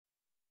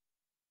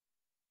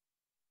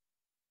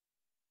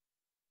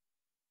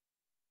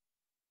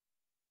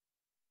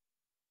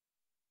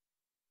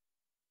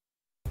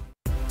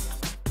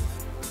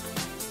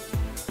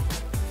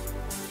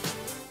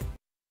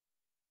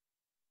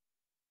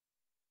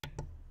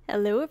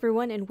Hello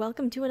everyone and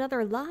welcome to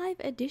another live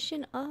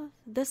edition of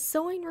the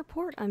Sewing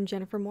Report. I'm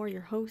Jennifer Moore,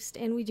 your host,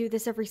 and we do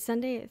this every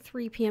Sunday at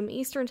 3 p.m.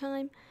 Eastern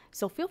Time,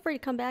 so feel free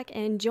to come back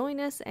and join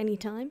us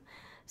anytime.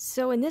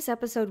 So in this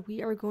episode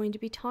we are going to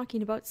be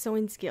talking about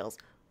sewing skills.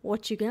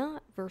 What you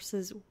got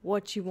versus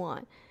what you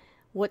want.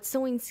 What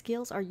sewing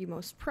skills are you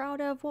most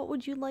proud of? What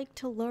would you like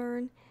to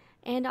learn?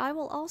 And I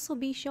will also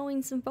be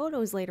showing some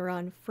photos later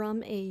on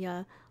from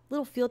a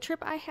little field trip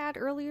I had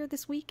earlier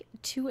this week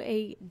to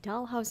a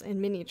dollhouse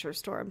and miniature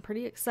store. I'm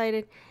pretty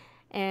excited,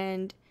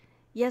 and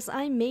yes,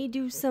 I may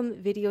do some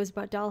videos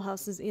about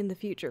dollhouses in the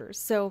future.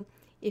 So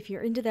if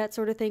you're into that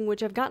sort of thing,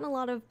 which I've gotten a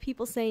lot of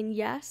people saying,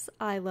 yes,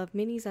 I love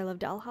minis, I love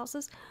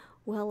dollhouses,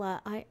 well,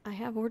 I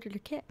have ordered a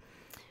kit.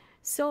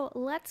 So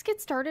let's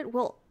get started.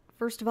 Well,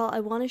 first of all,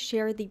 I want to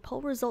share the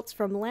poll results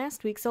from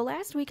last week. So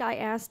last week I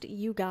asked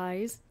you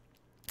guys,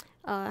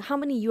 how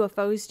many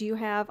UFOs do you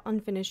have,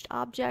 unfinished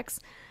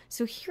objects?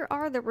 So here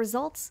are the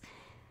results.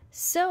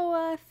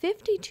 So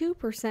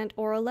 52%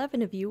 or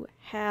 11 of you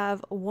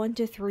have 1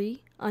 to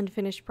 3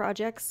 unfinished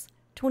projects.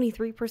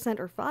 23%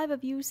 or 5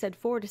 of you said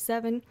 4 to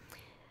 7.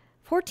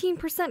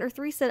 14% or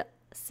 3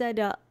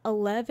 said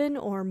 11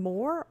 or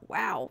more.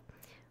 Wow.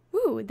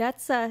 Woo,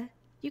 that's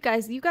you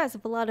guys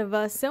have a lot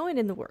of sewing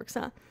in the works,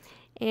 huh?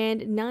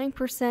 And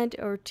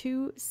 9% or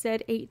 2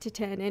 said 8 to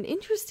 10. And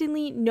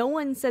interestingly, no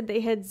one said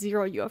they had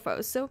 0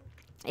 UFOs. So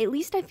at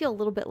least I feel a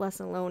little bit less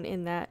alone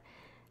in that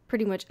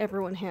pretty much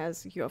everyone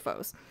has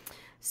UFOs.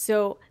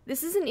 So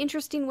this is an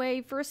interesting way,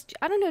 first,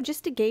 I don't know,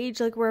 just to gauge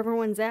like where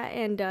everyone's at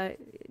and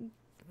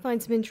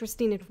find some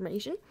interesting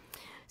information.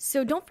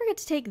 So don't forget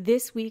to take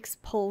this week's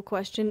poll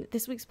question.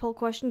 This week's poll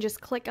question,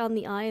 just click on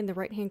the eye in the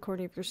right hand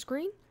corner of your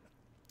screen.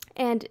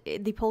 And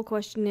the poll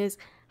question is,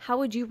 how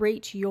would you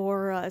rate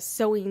your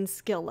sewing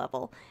skill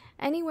level?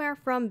 Anywhere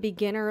from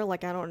beginner,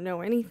 like I don't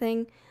know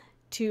anything,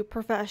 to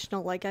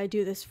professional, like I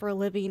do this for a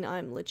living,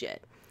 I'm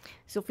legit.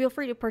 So feel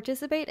free to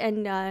participate,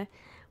 and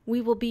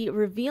we will be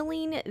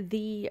revealing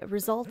the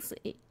results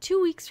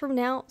 2 weeks from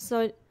now.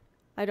 So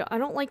I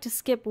don't like to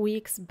skip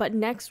weeks, but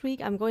next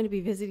week I'm going to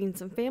be visiting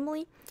some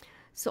family.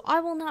 So I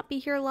will not be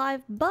here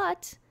live,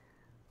 but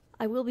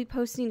I will be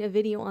posting a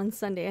video on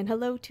Sunday. And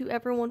hello to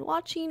everyone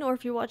watching, or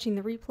if you're watching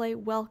the replay,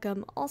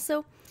 welcome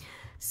also.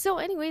 So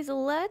anyways,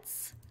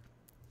 let's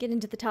get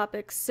into the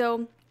topics.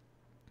 So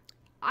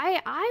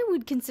I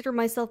would consider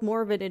myself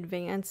more of an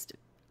advanced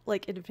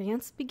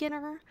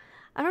beginner.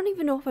 I don't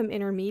even know if I'm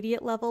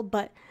intermediate level,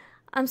 but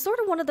I'm sort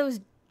of one of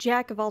those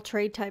jack of all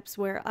trade types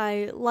where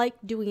I like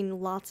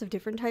doing lots of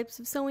different types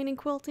of sewing and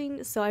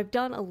quilting. So I've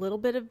done a little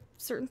bit of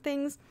certain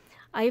things.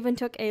 I even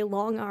took a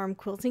long arm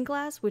quilting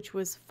class, which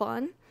was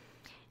fun.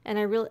 And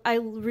I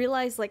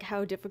realized like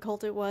how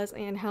difficult it was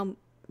and how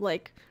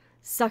like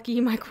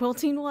sucky my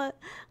quilting was,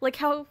 like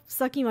how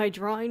sucky my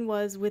drawing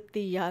was with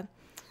the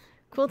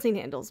quilting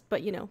handles,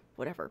 but you know,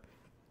 whatever.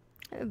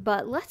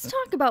 But let's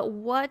talk about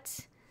what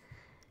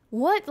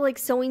like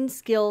sewing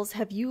skills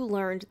have you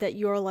learned that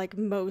you're like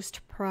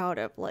most proud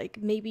of? Like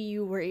maybe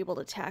you were able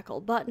to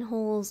tackle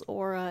buttonholes,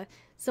 or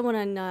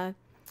someone on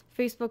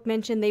Facebook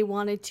mentioned they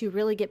wanted to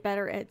really get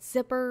better at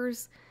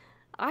zippers.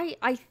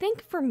 I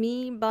think for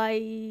me,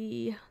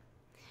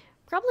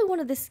 probably one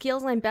of the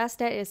skills I'm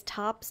best at is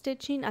top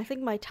stitching. I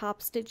think my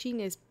top stitching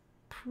is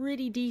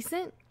pretty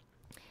decent,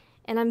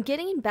 and I'm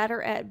getting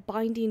better at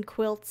binding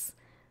quilts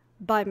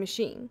by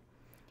machine.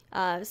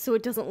 So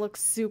it doesn't look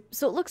so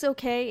it looks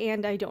okay,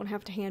 and I don't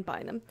have to hand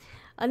bind them.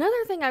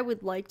 Another thing I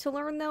would like to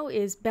learn though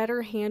is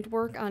better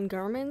handwork on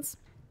garments.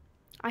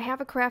 I have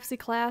a CRAFTSY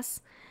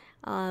class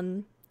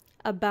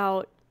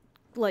about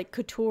like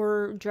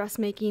couture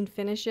dressmaking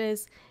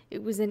finishes.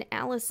 It was an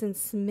Allison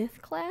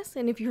Smith class,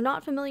 and if you're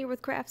not familiar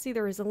with CRAFTSY,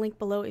 there is a link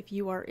below if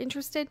you are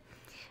interested.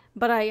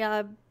 But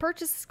I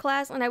purchased this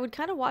class, and I would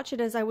kind of watch it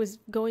as I was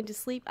going to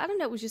sleep. I don't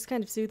know, it was just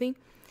kind of soothing.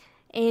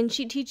 And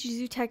she teaches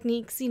you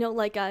techniques, you know,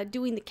 like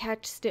doing the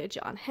catch stitch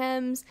on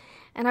hems.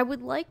 And I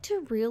would like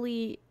to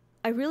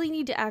I really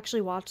need to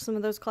actually watch some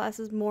of those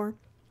classes more.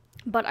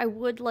 But I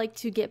would like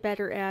to get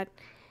better at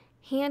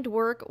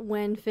handwork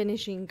when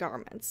finishing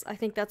garments. I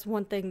think that's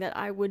one thing that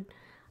I'm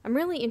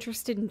really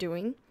interested in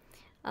doing.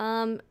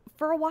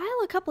 For a while,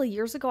 a couple of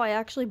years ago, I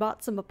actually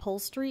bought some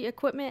upholstery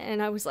equipment,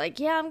 and I was like,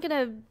 yeah, I'm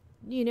gonna,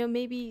 you know,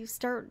 maybe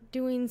start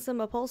doing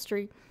some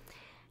upholstery.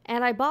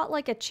 And I bought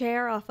like a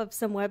chair off of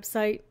some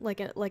website,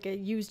 like a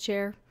used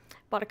chair.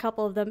 Bought a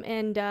couple of them,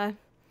 and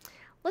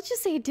let's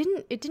just say it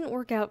didn't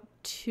work out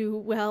too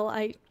well.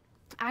 I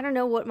don't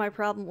know what my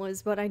problem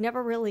was, but I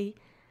never really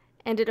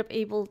ended up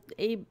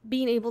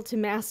being able to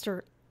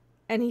master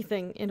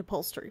anything in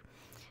upholstery.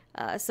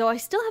 So I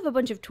still have a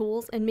bunch of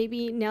tools, and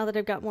maybe now that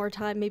I've got more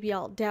time, maybe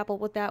I'll dabble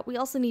with that. We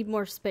also need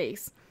more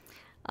space.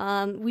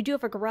 We do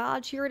have a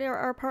garage here at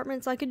our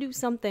apartment, so I could do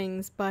some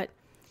things, but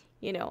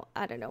you know,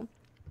 I don't know.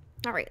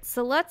 Alright,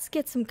 so let's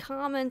get some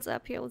comments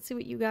up here. Let's see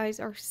what you guys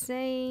are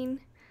saying.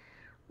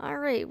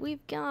 Alright,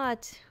 we've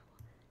got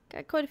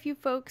quite a few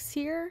folks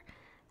here.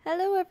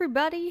 Hello,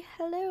 everybody.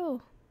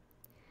 Hello.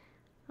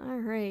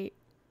 Alright.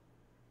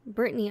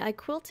 Brittany, I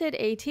quilted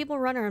a table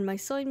runner on my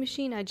sewing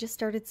machine. I just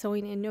started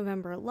sewing in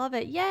November. Love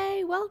it.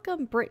 Yay!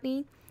 Welcome,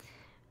 Brittany.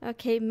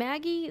 Okay,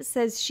 Maggie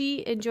says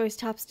she enjoys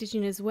top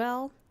stitching as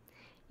well.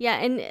 Yeah,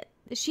 and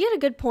she had a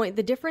good point.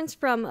 The difference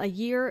from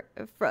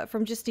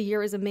just a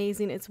year is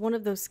amazing. It's one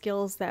of those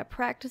skills that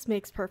practice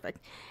makes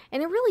perfect.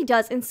 And it really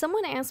does. And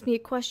someone asked me a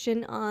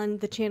question on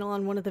the channel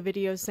on one of the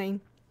videos saying,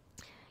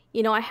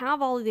 you know, I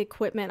have all of the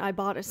equipment. I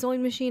bought a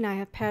sewing machine. I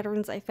have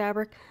patterns. I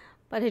fabric.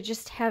 But I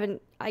just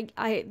haven't,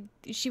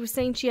 she was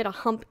saying she had a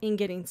hump in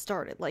getting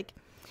started. Like,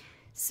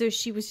 so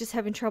she was just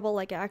having trouble,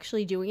 like,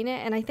 actually doing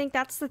it. And I think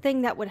that's the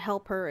thing that would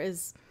help her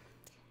is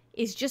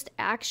just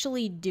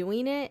actually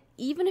doing it.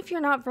 Even if you're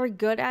not very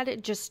good at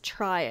it, just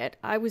try it.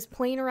 I was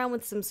playing around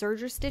with some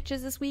serger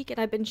stitches this week, and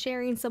I've been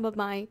sharing some of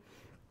my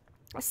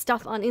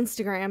stuff on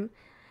Instagram.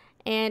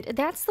 And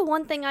that's the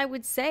one thing I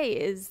would say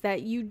is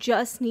that you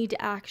just need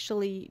to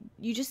actually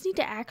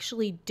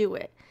do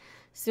it.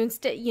 So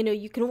instead, you know,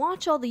 you can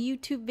watch all the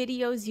YouTube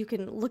videos, you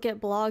can look at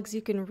blogs,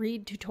 you can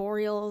read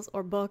tutorials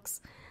or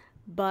books,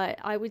 but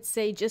I would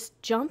say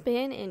just jump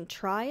in and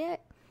try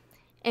it.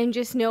 And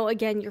just know,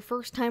 again, your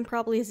first time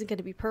probably isn't going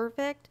to be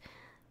perfect,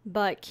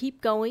 but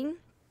keep going.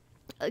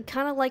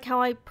 Kind of like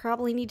how I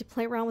probably need to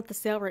play around with the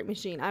sale rate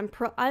machine. I'm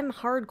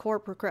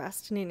hardcore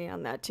procrastinating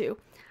on that too.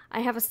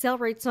 I have a sale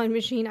rate sewing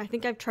machine. I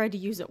think I've tried to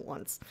use it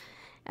once,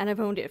 and I've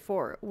owned it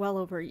for well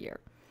over a year.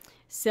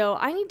 So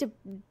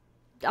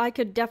I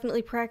could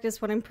definitely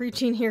practice what I'm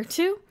preaching here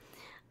too.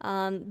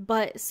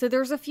 So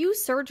there's a few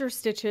serger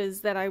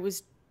stitches that I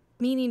was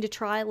meaning to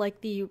try,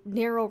 like the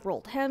narrow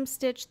rolled hem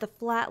stitch, the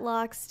flat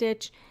lock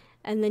stitch,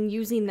 and then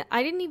using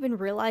I didn't even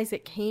realize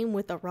it came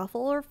with a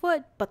ruffler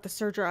foot, but the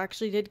serger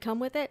actually did come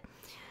with it.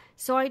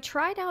 So I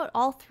tried out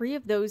all three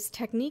of those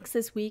techniques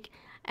this week,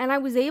 and I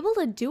was able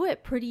to do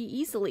it pretty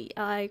easily.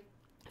 I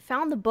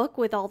found the book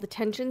with all the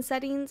tension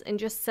settings and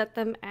just set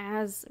them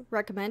as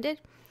recommended,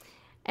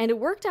 and it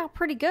worked out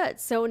pretty good.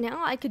 So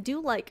now I could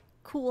do like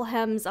cool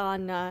hems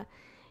on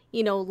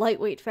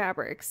lightweight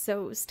fabrics,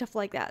 so stuff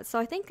like that. So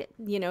I think,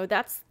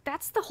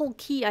 that's the whole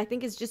key, I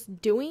think, is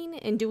just doing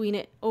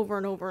it over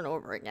and over and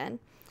over again.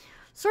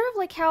 Sort of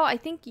like how I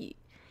think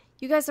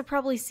you guys have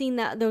probably seen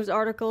those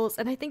articles,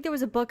 and I think there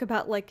was a book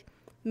about, like,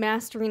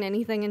 mastering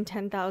anything in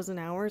 10,000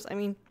 hours. I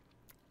mean,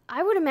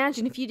 I would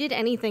imagine if you did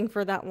anything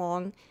for that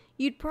long,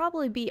 you'd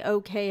probably be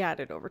okay at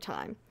it over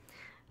time.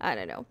 I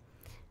don't know.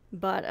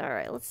 But,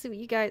 alright, let's see what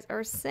you guys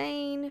are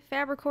saying.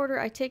 Fabric Hoarder,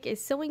 I take a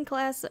sewing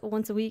class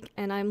once a week,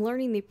 and I'm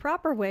learning the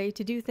proper way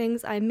to do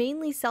things. I'm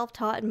mainly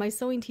self-taught, and my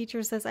sewing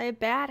teacher says I have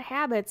bad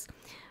habits.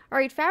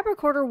 Alright, Fabric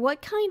Hoarder,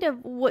 what kind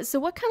of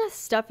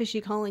stuff is she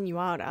calling you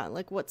out on?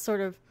 Like, what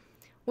sort of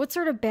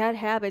bad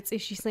habits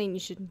is she saying you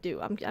shouldn't do?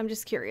 I'm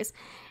just curious.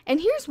 And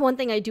here's one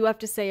thing I do have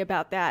to say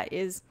about that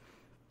is,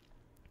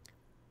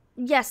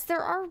 yes,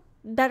 there are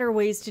better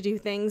ways to do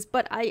things,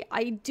 but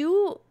I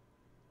do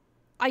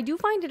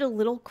find it a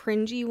little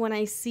cringy when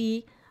I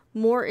see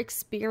more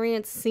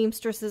experienced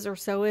seamstresses or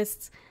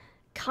sewists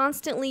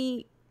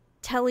constantly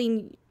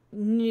telling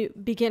new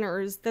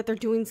beginners that they're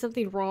doing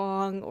something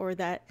wrong, or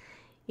that,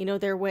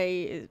 their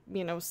way,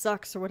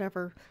 sucks or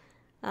whatever.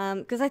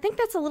 Because I think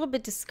that's a little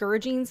bit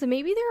discouraging. So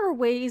maybe there are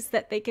ways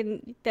that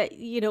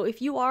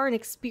if you are an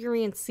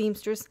experienced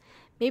seamstress,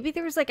 maybe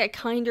there's like a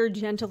kinder,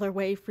 gentler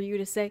way for you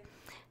to say,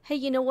 hey,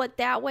 you know what,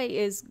 that way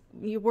is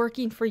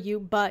working for you,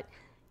 but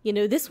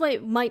this way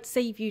it might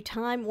save you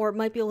time, or it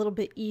might be a little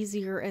bit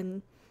easier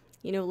and,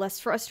 less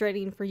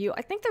frustrating for you.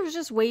 I think there's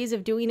just ways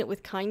of doing it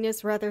with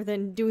kindness rather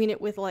than doing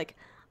it with, like,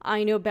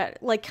 I know better,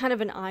 like kind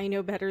of an I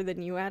know better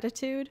than you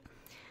attitude.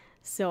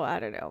 So, I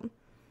don't know.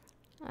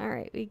 All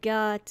right, we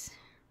got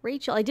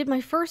Rachel. I did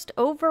my first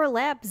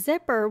overlap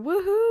zipper.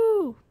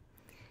 Woohoo!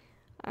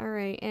 All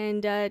right,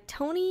 and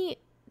Tony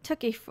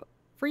took a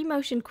free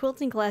motion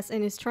quilting class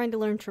and is trying to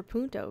learn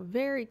trapunto.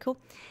 Very cool.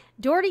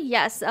 Doherty,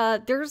 yes,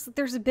 there's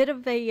a bit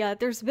of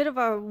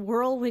a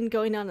whirlwind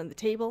going on the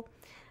table,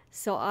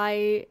 so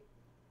I'm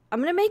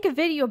gonna make a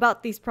video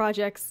about these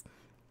projects.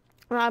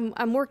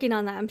 I'm working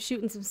on that. I'm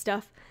shooting some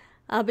stuff,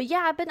 but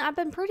yeah, I've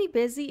been pretty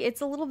busy.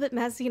 It's a little bit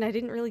messy, and I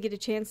didn't really get a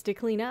chance to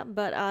clean up.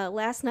 But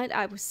last night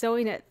I was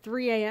sewing at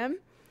 3 a.m.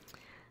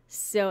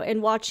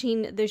 And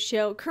watching the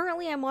show.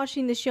 Currently, I'm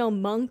watching the show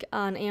Monk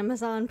on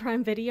Amazon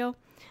Prime Video.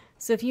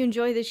 So if you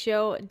enjoy the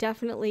show,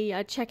 definitely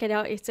check it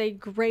out. It's a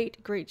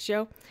great, great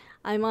show.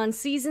 I'm on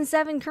season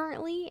 7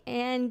 currently,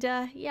 and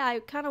yeah,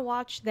 I kind of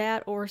watch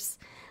that, or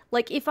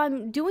like if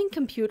I'm doing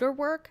computer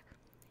work,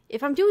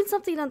 if I'm doing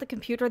something on the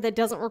computer that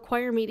doesn't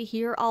require me to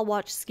hear, I'll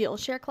watch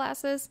Skillshare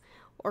classes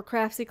or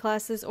CRAFTSY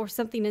classes or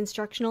something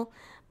instructional.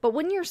 But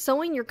when you're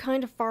sewing, you're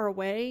kind of far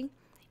away,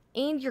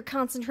 and you're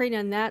concentrating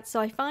on that, so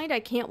I find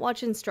I can't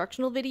watch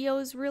instructional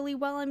videos really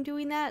while I'm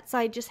doing that, so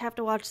I just have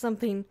to watch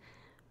something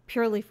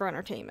purely for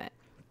entertainment.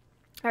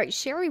 Alright,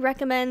 Sherry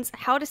recommends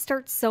How to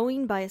Start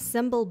Sewing by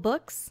Assemble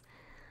Books.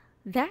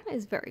 That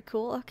is very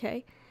cool.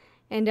 Okay.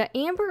 And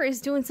Amber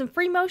is doing some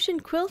free motion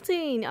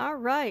quilting. All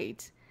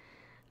right.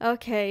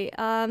 Okay.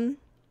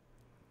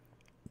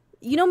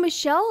 You know,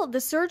 Michelle, the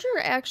serger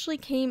actually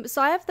came,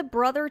 so I have the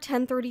Brother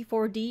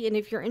 1034D, and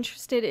if you're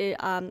interested,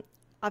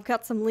 I've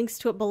got some links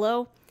to it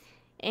below.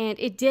 And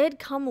it did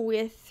come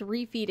with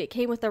 3 feet. It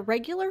came with a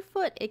regular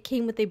foot, it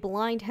came with a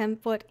blind hem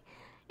foot,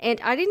 and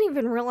I didn't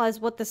even realize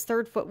what this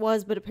 3rd foot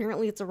was, but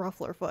apparently it's a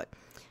ruffler foot.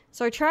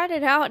 So I tried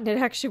it out, and it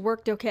actually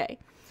worked okay.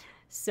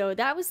 So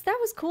that was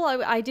cool.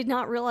 I did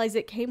not realize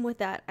it came with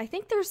that. I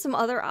think there's some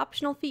other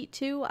optional feet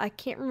too. I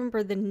can't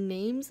remember the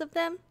names of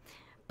them,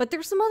 but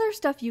there's some other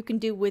stuff you can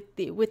do with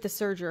the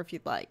serger if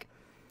you'd like.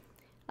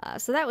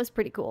 So that was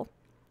pretty cool.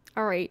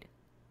 All right.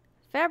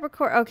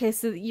 Fabric-Quarter. Okay,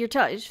 so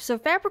so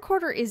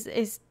Fabric-Quarter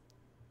is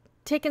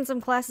taking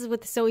some classes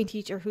with the sewing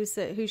teacher who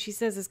she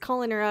says is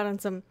calling her out on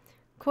some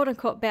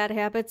quote-unquote bad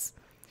habits.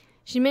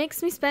 She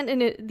makes me spend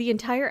the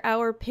entire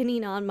hour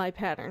pinning on my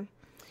pattern.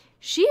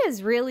 She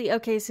is really,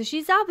 okay, so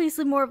she's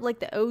obviously more of like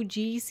the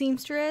OG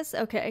seamstress.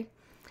 Okay,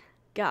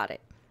 got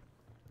it.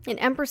 And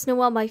Empress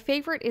Noel, my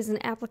favorite is an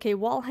applique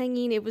wall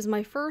hanging. It was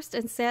my first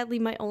and sadly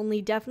my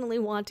only. Definitely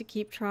want to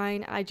keep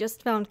trying. I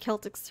just found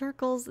Celtic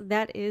Circles.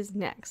 That is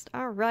next.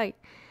 All right.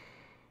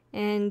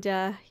 And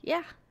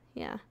yeah.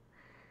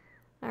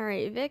 All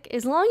right, Vic.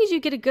 As long as you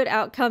get a good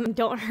outcome and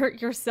don't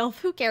hurt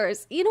yourself, who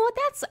cares? You know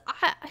what?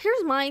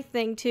 Here's my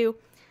thing too.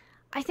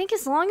 I think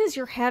as long as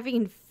you're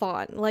having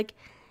fun, like,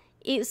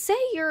 say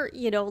you're,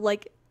 you know,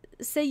 like,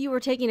 say you were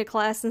taking a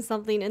class in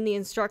something and the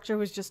instructor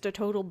was just a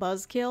total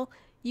buzzkill,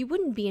 you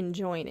wouldn't be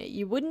enjoying it.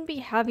 You wouldn't be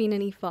having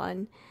any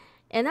fun.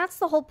 And that's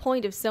the whole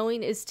point of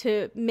sewing, is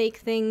to make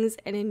things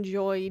and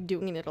enjoy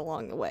doing it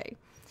along the way.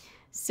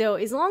 So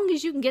as long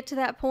as you can get to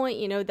that point,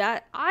 you know,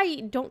 that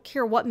I don't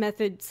care what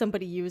method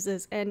somebody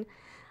uses. And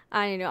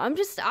I don't know, I'm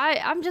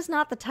just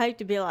not the type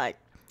to be like,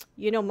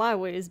 you know, my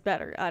way is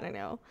better. I don't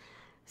know.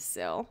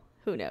 So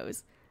who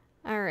knows?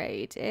 All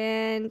right.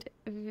 And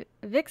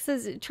Vic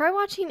says, try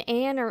watching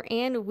Anne, or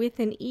Anne with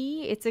an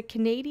E. It's a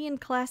Canadian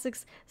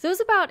classics. So it's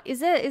about,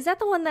 is that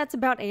the one that's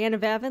about Anne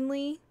of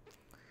Avonlea?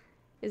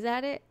 Is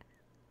that it?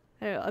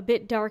 I don't know, a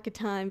bit dark at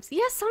times.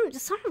 Yes,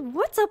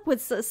 what's up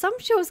with some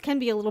shows can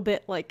be a little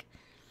bit like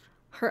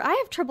her. I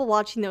have trouble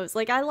watching those.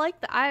 Like, I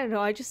don't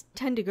know, I just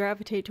tend to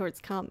gravitate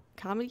towards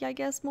comedy, I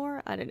guess,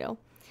 more. I don't know.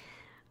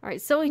 All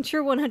right, Sewing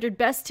True 100,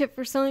 best tip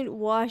for sewing,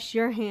 wash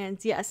your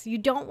hands. Yes, you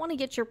don't want to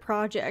get your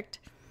project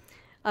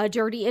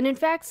dirty. And in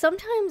fact,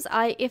 sometimes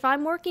if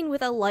I'm working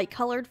with a light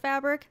colored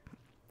fabric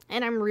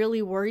and I'm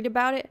really worried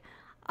about it,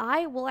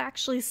 I will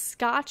actually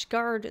Scotch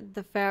guard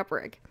the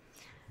fabric.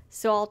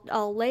 So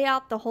I'll lay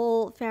out the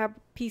whole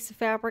piece of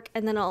fabric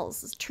and then I'll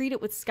treat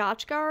it with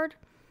Scotch guard.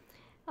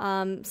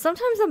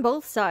 Sometimes on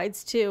both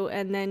sides too.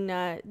 And then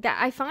that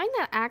I find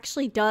that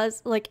actually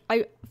does, like,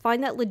 I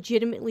find that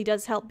legitimately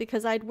does help,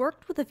 because I'd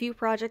worked with a few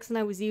projects and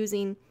I was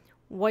using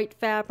white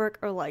fabric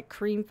or like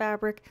cream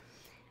fabric.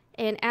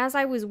 And as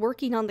I was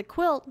working on the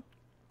quilt,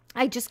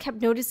 I just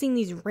kept noticing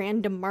these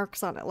random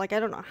marks on it. Like,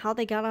 I don't know how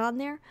they got on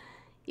there.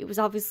 It was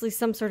obviously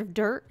some sort of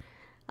dirt.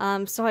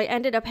 So I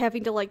ended up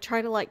having to like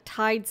try to like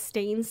Tide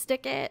stain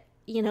stick it,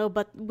 you know,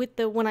 but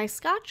when I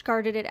Scotch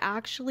guarded it,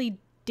 actually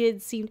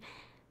did seem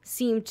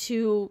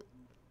to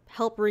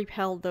help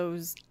repel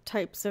those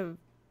types of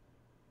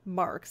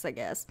marks, I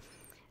guess.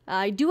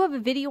 I do have a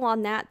video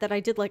on that I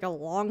did like a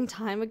long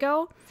time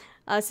ago.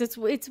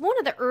 So it's one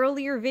of the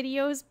earlier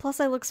videos, plus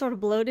I look sort of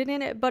bloated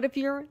in it, but if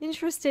you're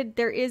interested,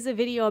 there is a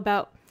video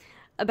about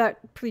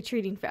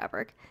pre-treating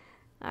fabric.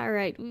 All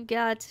right, we've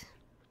got,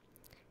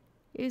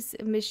 is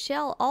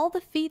Michelle, all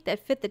the feet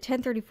that fit the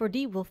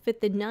 1034D will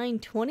fit the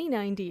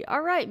 929D.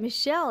 All right,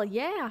 Michelle,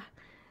 yeah.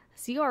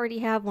 So you already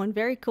have one,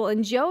 very cool.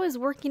 And Joe is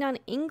working on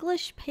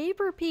English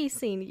paper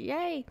piecing,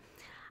 yay.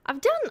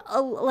 I've done,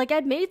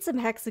 I've made some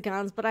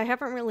hexagons, but I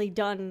haven't really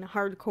done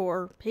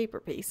hardcore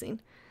paper piecing.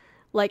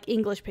 Like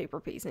English paper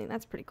piecing.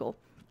 That's pretty cool.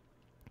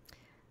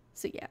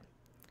 So yeah.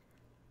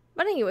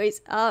 But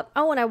anyways, oh,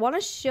 and I want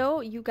to show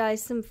you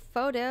guys some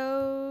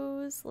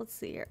photos. Let's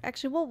see here.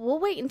 Actually, we'll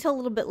wait until a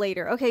little bit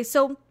later. Okay,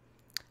 so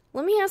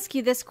let me ask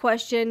you this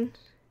question.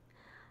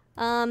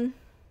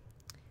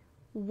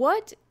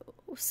 What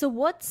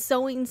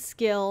sewing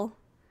skill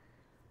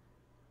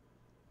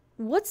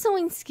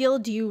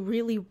do you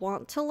really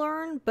want to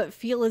learn but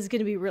feel is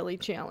going to be really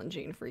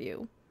challenging for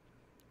you?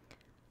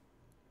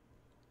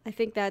 I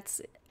think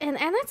that's, and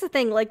that's the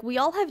thing, like, we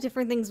all have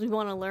different things we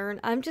want to learn.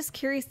 I'm just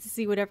curious to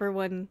see what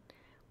everyone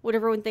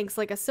thinks,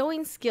 like a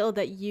sewing skill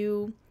that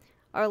you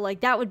are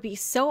like, that would be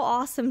so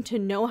awesome to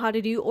know how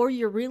to do, or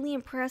you're really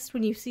impressed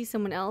when you see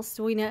someone else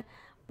doing it,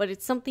 but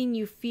it's something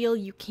you feel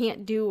you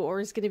can't do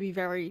or is going to be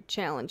very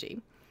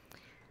challenging.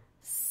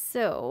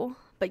 So,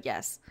 but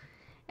yes.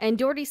 And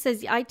Doherty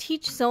says, I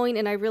teach sewing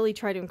and I really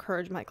try to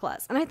encourage my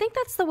class. And I think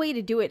that's the way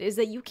to do it, is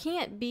that you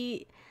can't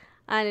be,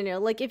 I don't know,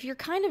 like if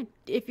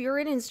you're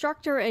an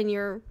instructor and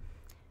you're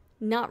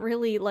not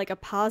really like a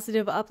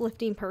positive,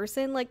 uplifting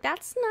person, like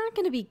that's not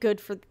going to be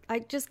good for, I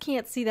just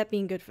can't see that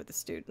being good for the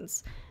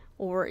students,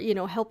 or, you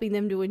know, helping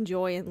them to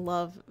enjoy and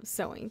love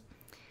sewing.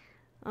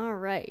 All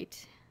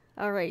right.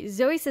 All right.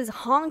 Zoe says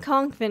Hong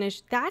Kong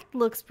finish. That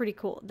looks pretty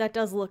cool. That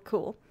does look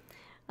cool.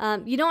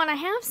 You know, and I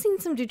have seen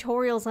some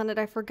tutorials on it.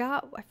 I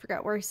forgot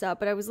where I saw it,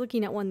 but I was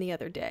looking at one the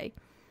other day.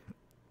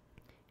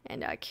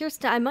 And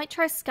Kirsten, I might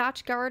try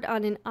Scotch Guard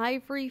on an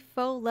ivory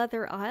faux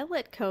leather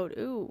eyelet coat.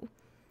 Ooh.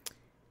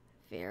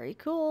 Very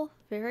cool.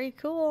 Very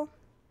cool.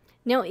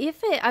 Now,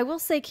 I will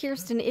say,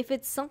 Kirsten, if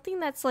it's something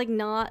that's like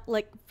not,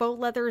 like faux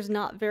leather is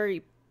not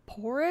very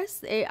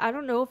porous, I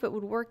don't know if it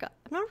would work. I'm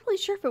not really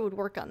sure if it would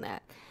work on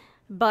that.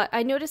 But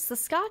I noticed the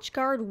Scotch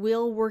Guard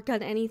will work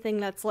on anything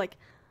that's like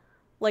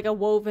a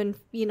woven,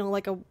 you know,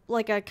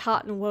 like a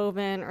cotton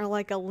woven or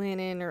like a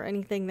linen or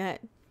anything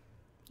that,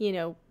 you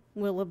know,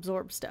 will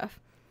absorb stuff.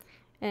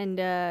 And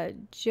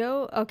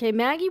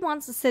Maggie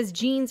says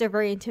jeans are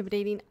very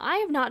intimidating. I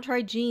have not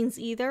tried jeans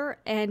either,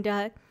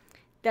 and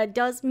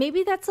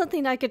maybe that's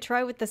something I could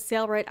try with the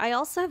Sailrite. I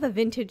also have a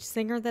vintage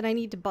Singer that I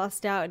need to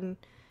bust out and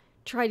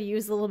try to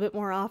use a little bit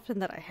more often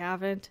that I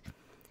haven't.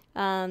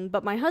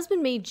 But my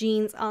husband made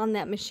jeans on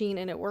that machine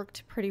and it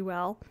worked pretty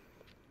well.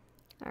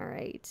 All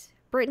right.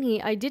 Brittany,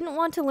 I didn't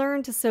want to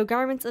learn to sew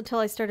garments until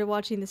I started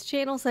watching this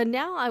channel, so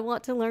now I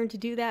want to learn to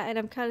do that, and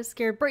I'm kind of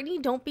scared. Brittany,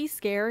 don't be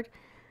scared.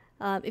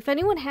 If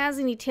anyone has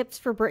any tips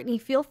for Brittany,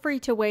 feel free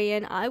to weigh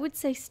in. I would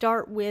say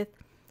start with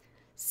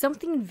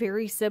something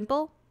very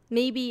simple.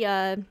 Maybe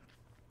a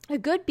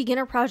good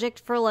beginner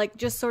project for like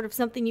just sort of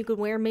something you could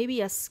wear.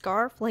 Maybe a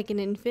scarf, like an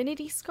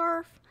infinity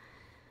scarf.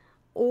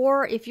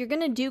 Or if you're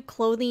gonna do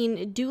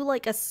clothing, do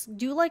like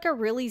a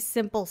really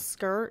simple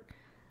skirt.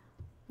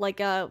 Like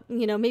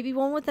maybe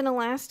one with an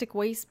elastic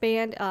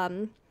waistband.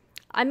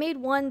 I made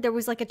one, there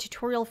was like a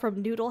tutorial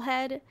from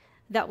Noodlehead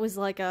that was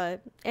like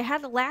it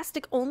had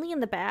elastic only in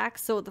the back,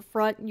 so at the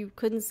front you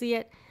couldn't see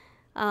it.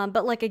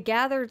 But like a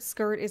gathered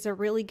skirt is a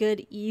really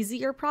good,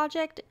 easier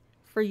project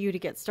for you to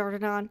get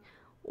started on,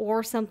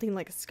 or something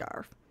like a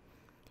scarf.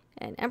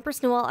 And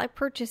Empress Noel, I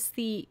purchased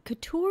the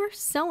Couture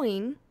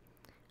Sewing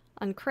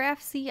on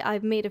CRAFTSY.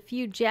 I've made a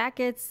few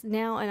jackets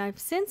now, and I've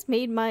since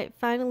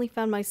finally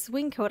found my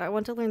swing coat. I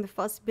want to learn the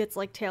fuss bits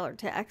like Tailor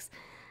Tax.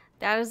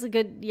 That is a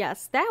good,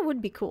 yes, that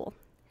would be cool.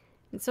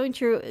 And so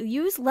true,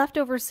 use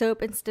leftover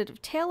soap instead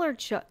of tailor's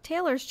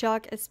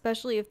chalk,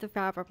 especially if the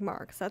fabric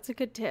marks. That's a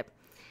good tip.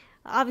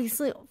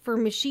 Obviously, for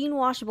machine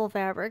washable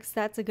fabrics,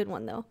 that's a good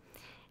one though.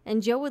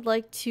 And Joe would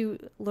like to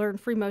learn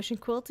free motion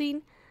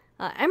quilting.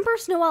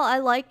 Empress Noel, I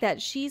like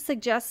that. She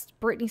suggests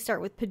Brittany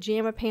start with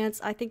pajama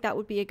pants. I think that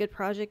would be a good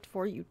project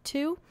for you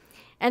too.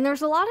 And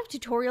there's a lot of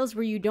tutorials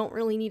where you don't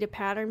really need a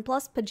pattern.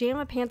 Plus,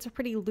 pajama pants are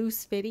pretty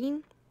loose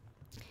fitting.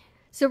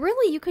 So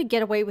really, you could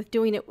get away with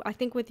doing it, I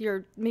think, with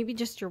maybe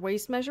just your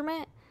waist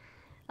measurement.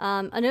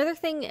 Another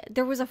thing,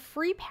 there was a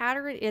free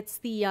pattern. It's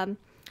the,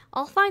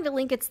 I'll find a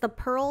link. It's the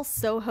Pearl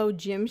Soho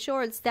Gym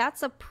Shorts.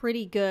 That's a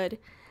pretty good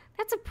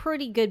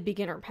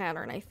beginner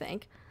pattern, I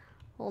think.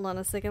 Hold on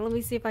a second. Let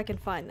me see if I can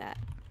find that.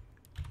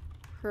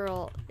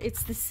 Pearl.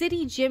 It's the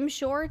City Gym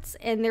Shorts,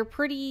 and they're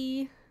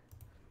pretty,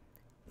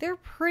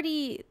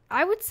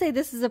 I would say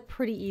this is a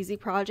pretty easy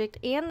project,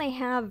 and they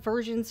have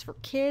versions for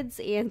kids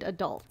and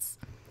adults.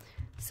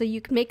 So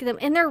you can make them,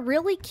 and they're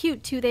really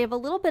cute too. They have a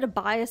little bit of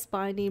bias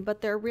binding,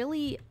 but they're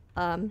really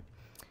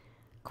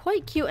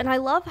quite cute. And I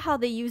love how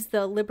they use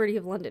the Liberty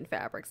of London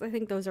fabrics. I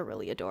think those are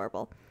really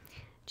adorable.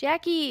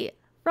 Jackie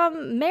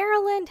from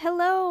Maryland,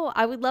 hello.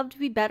 I would love to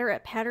be better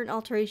at pattern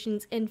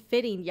alterations and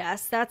fitting.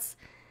 Yes, that's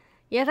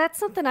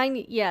something I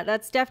need. Yeah,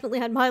 that's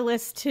definitely on my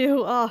list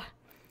too.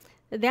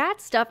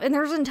 That stuff. And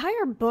there's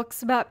entire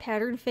books about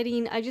pattern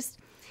fitting. Isn't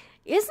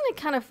it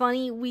kind of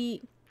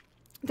funny?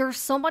 There's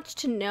so much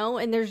to know,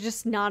 and there's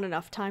just not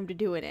enough time to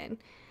do it in.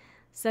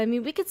 So, I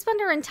mean, we could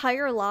spend our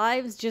entire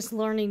lives just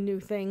learning new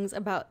things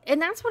about, and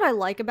that's what I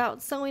like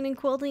about sewing and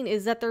quilting,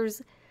 is that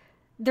there's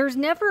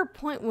never a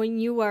point when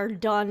you are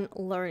done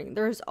learning.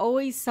 There's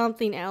always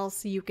something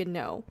else you can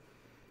know.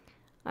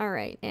 All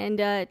right,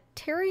 and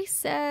Terry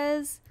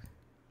says,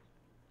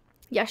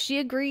 yeah, she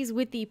agrees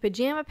with the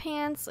pajama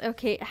pants.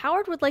 Okay,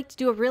 Howard would like to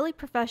do a really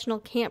professional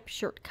camp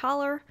shirt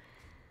collar.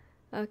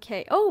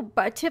 Okay,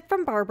 but a tip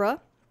from Barbara.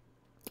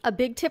 A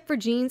big tip for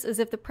jeans is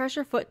if the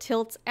pressure foot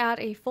tilts,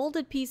 add a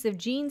folded piece of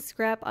jean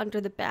scrap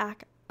under the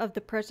back of the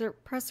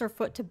presser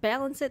foot to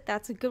balance it.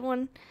 That's a good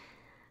one.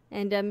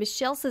 And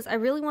Michelle says, I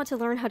really want to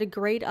learn how to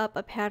grade up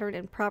a pattern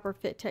and proper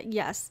fit.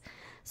 Yes.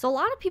 So a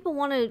lot of people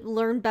want to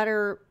learn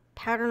better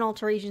pattern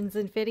alterations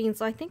and fitting.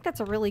 So I think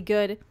that's a really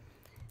good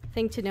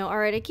thing to know. All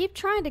right. I keep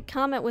trying to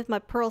comment with my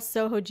Pearl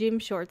Soho gym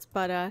shorts,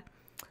 but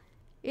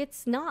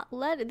this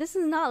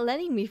is not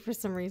letting me for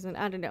some reason.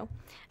 I don't know.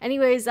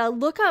 Anyways,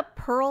 look up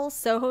Pearl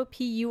Soho,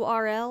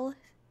 P-U-R-L,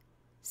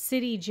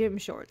 City Gym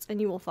Shorts,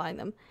 and you will find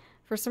them.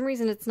 For some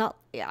reason,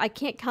 I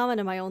can't comment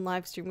on my own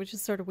live stream, which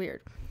is sort of weird.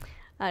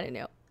 I don't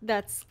know.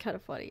 That's kind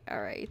of funny.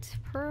 All right.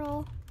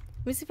 Pearl.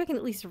 Let me see if I can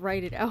at least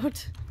write it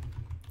out.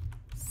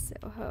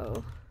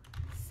 Soho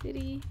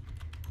City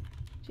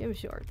Gym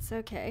Shorts.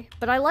 Okay.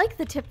 But I like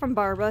the tip from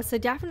Barbara, so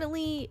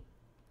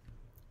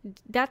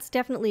that's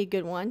definitely a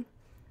good one.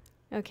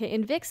 Okay,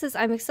 and Vic says,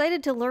 I'm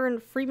excited to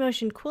learn free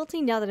motion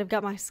quilting now that I've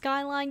got my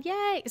skyline.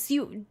 Yay!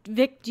 So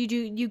Vic,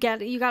 you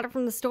got it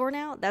from the store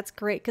now? That's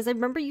great, because I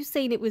remember you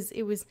saying it was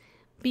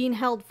being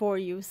held for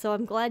you, so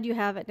I'm glad you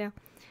have it now.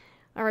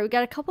 All right, we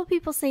got a couple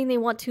people saying they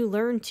want to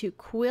learn to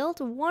quilt.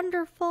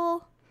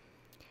 Wonderful.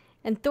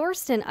 And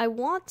Thorsten, I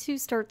want to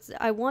start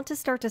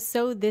to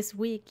sew this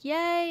week.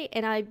 Yay!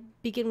 And I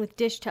begin with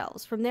dish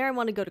towels. From there, I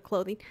want to go to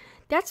clothing.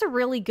 That's a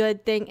really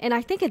good thing, and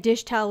I think a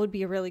dish towel would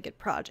be a really good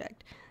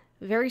project.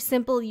 Very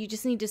simple. You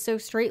just need to sew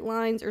straight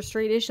lines or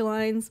straight-ish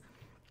lines.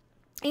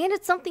 And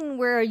it's something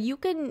where you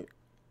can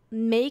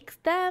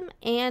make them,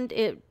 and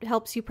it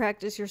helps you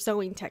practice your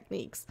sewing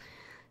techniques.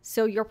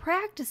 So you're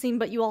practicing,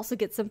 but you also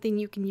get something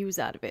you can use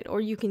out of it,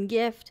 or you can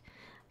gift.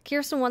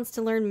 Kirsten wants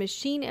to learn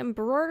machine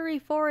embroidery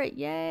for it.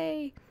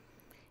 Yay!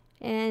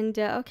 And,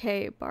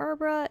 okay,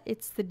 Barbara,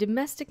 it's the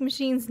domestic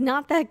machines,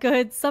 not that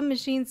good. Some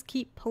machines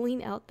keep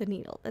pulling out the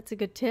needle. That's a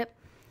good tip.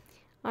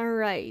 All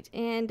right,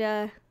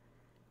 and,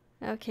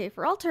 okay,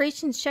 for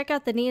alterations, check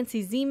out the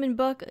Nancy Zeman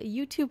book.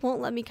 YouTube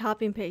won't let me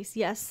copy and paste.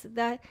 Yes,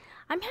 that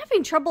I'm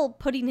having trouble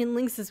putting in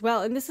links as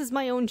well, and this is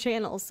my own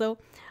channel, so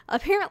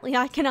apparently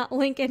I cannot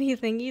link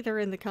anything either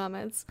in the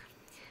comments.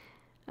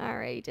 All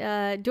right,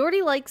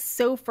 Doherty likes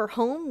sew for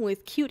home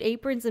with cute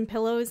aprons and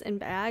pillows and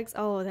bags.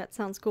 Oh, that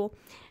sounds cool.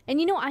 And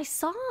you know, I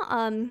saw,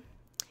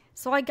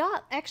 so I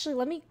got, actually,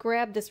 let me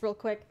grab this real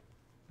quick.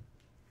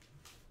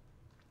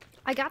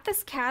 I got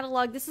this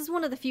catalog. This is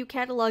one of the few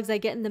catalogs I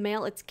get in the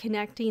mail. It's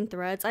Connecting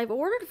Threads. I've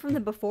ordered from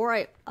them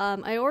before.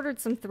 I ordered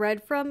some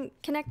thread from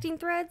Connecting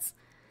Threads,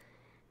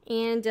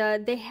 and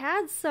they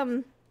had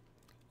some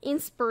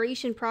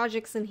inspiration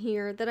projects in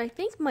here that I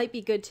think might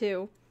be good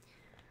too.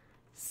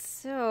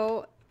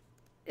 So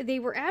they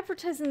were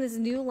advertising this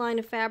new line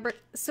of fabric.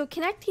 So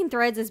Connecting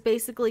Threads is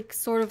basically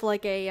sort of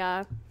like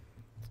a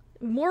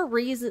more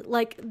reason,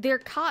 like their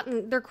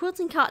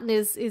quilting cotton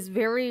is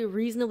very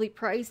reasonably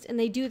priced, and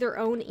they do their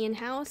own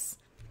in-house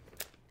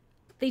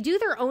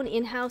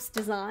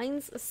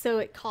designs, so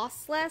it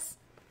costs less.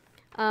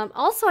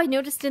 Also, I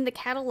noticed in the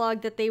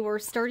catalog that they were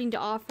starting to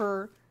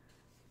offer,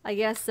 I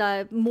guess,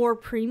 more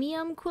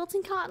premium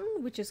quilting cotton,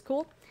 which is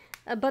cool.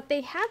 But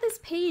they had this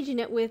page in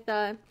it with,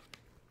 and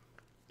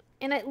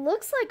it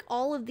looks like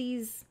all of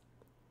these,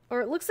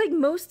 or it looks like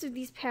most of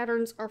these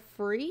patterns are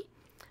free.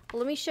 Well,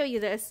 let me show you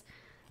this.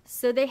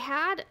 So they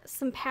had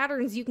some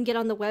patterns you can get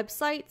on the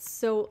website.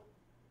 So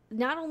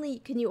not only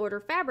can you order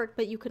fabric,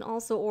 but you can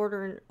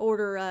also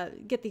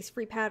get these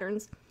free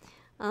patterns.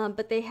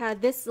 But they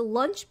had this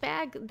lunch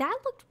bag. That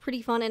looked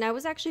pretty fun, and I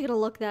was actually going to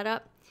look that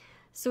up.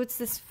 So it's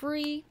this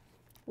free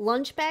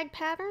lunch bag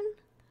pattern,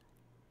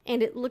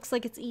 and it looks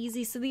like it's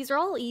easy. So these are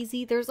all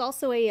easy. There's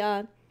also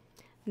a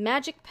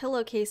magic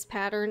pillowcase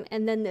pattern,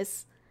 and then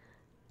this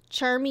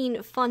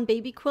charming fun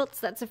baby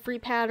quilts. That's a free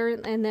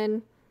pattern. And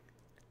then,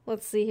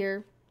 let's see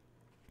here.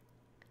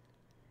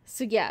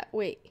 So yeah,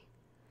 wait.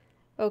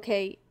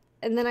 Okay,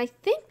 and then I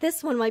think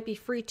this one might be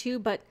free too,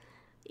 but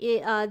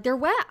I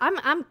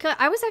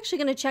was actually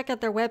going to check out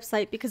their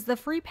website because the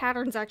free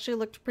patterns actually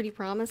looked pretty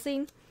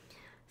promising.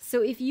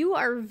 So if you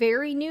are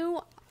very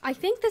new, I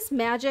think this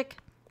magic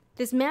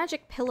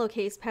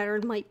pillowcase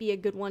pattern might be a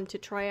good one to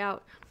try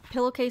out.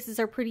 Pillowcases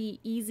are pretty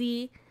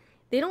easy.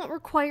 They don't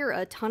require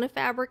a ton of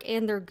fabric,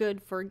 and they're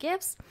good for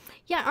gifts.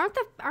 Yeah,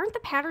 aren't the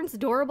patterns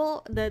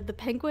adorable? The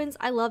penguins,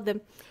 I love them.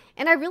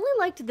 And I really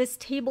liked this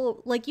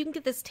table, like you can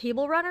get this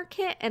table runner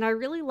kit, and I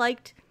really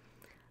liked,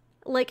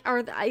 like,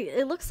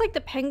 it looks like the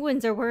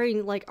penguins are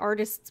wearing like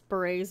artists'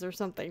 berets or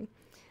something.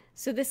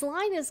 So this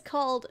line is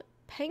called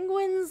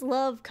Penguins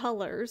Love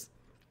Colors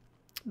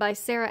by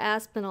Sarah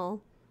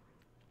Aspinall.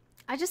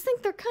 I just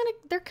think they're kind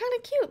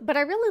of cute, but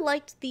I really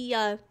liked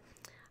the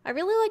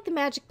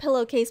magic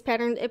pillowcase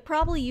pattern. It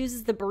probably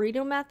uses the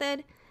burrito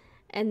method.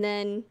 And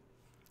then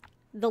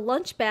the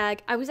lunch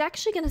bag, I was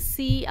actually going to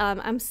see,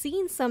 I'm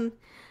seeing some,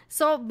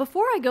 so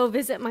before I go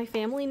visit my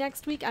family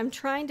next week, I'm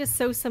trying to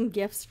sew some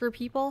gifts for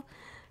people.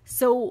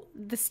 So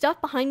the stuff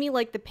behind me,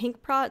 like the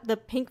pink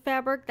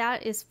fabric,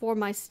 that is for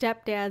my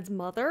stepdad's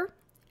mother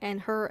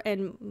and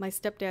my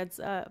stepdad's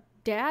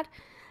dad.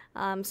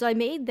 So I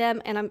made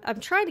them, and I'm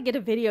trying to get a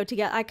video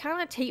together. I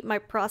kind of tape my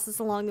process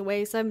along the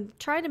way, so I'm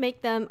trying to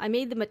make them. I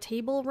made them a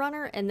table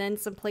runner and then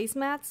some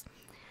placemats.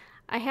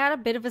 I had a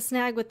bit of a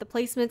snag with the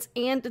placements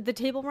and the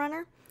table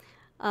runner,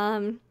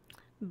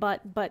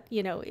 but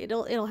you know,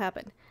 it'll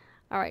happen.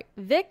 All right,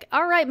 Vic.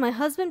 All right, my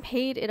husband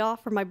paid it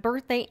off for my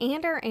birthday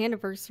and our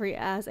anniversary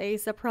as a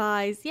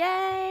surprise.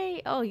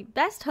 Yay! Oh,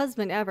 best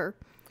husband ever.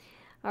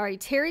 All right,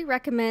 Terry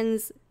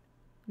recommends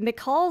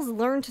McCall's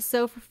Learn to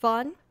Sew for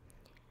Fun.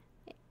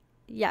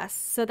 Yes,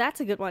 so that's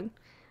a good one.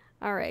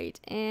 All right,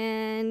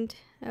 and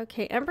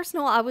okay, Empress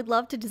Noel, I would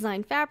love to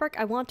design fabric.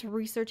 I want to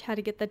research how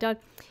to get that done.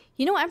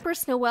 You know,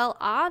 Empress Noel,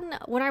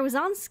 when I was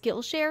on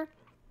Skillshare,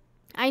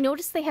 I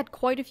noticed they had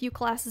quite a few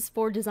classes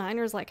for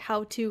designers, like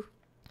how to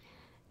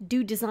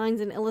do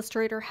designs in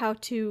Illustrator, how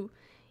to,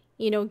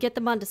 you know, get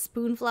them onto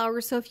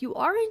Spoonflower. So if you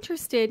are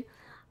interested,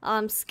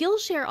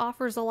 Skillshare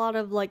offers a lot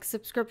of like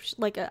subscription.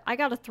 Like I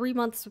got a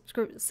 3-month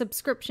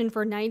subscription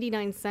for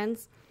 99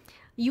 cents.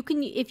 You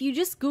can, if you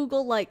just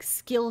Google like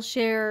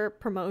Skillshare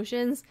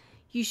promotions,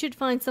 you should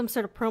find some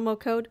sort of promo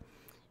code.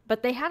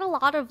 But they had a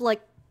lot of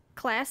like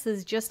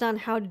classes just on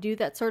how to do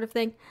that sort of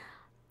thing.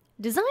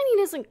 Designing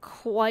isn't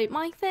quite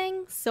my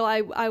thing, so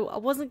I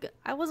wasn't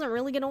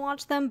really gonna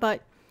watch them,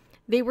 but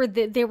there were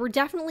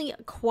definitely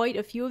quite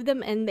a few of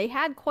them, and they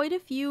had quite a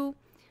few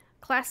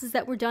classes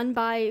that were done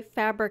by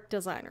fabric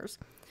designers.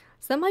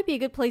 So that might be a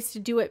good place to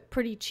do it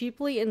pretty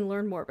cheaply and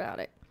learn more about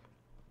it.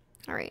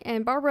 Alright,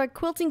 and Barbara,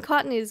 quilting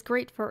cotton is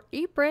great for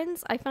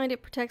aprons. I find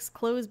it protects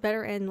clothes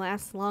better and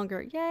lasts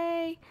longer.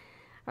 Yay!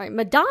 Alright,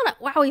 Madonna.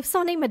 Wow, we have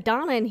someone named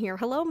Madonna in here.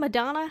 Hello,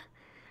 Madonna.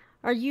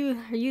 Are you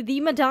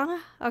the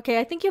Madonna? Okay,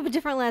 I think you have a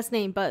different last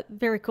name, but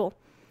very cool.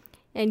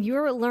 And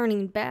you're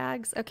learning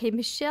bags. Okay,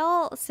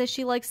 Michelle says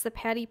she likes the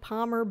Patty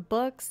Palmer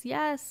books.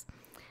 Yes.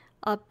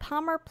 A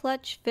Palmer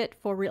Pletch Fit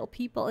for Real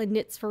People and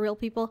Knits for Real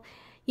People.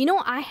 You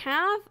know, I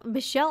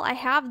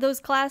have those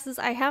classes.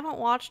 I haven't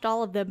watched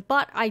all of them,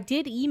 but I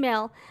got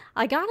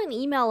an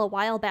email a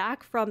while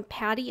back from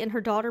Patty and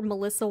her daughter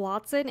Melissa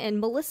Watson, and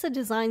Melissa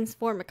designs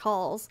for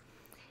McCall's.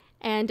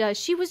 And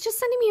she was just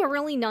sending me a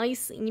really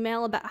nice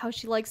email about how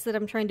she likes that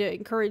I'm trying to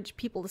encourage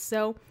people to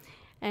sew.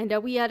 And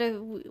we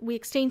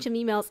exchanged some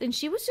emails, and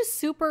she was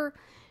super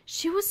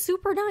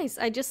nice.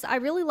 I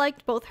really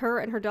liked both her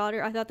and her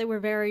daughter. I thought they were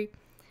very,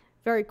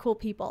 very cool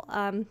people.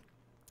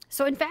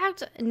 So in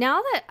fact,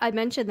 now that I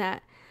mentioned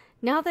that,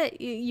 now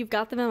that you've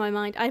got them in my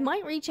mind, I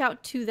might reach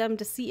out to them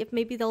to see if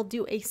maybe they'll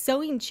do a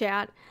sewing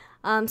chat.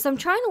 So I'm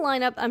trying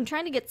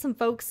to get some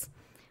folks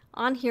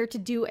on here to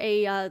do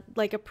a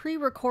like a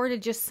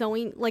pre-recorded just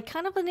sewing, like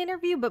kind of an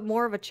interview, but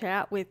more of a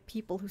chat with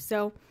people who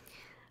sew,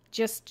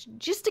 just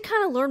to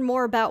kind of learn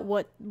more about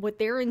what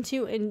they're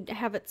into and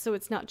have it so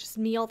it's not just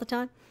me all the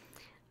time.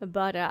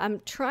 But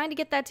I'm trying to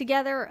get that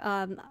together.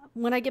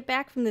 When I get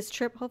back from this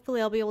trip, hopefully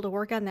I'll be able to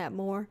work on that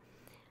more.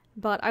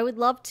 But I would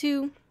love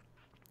to,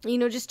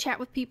 just chat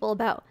with people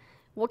about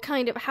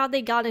how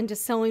they got into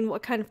sewing,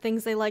 what kind of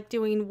things they like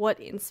doing, what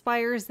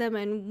inspires them,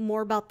 and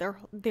more about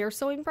their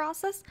sewing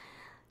process,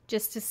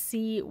 just to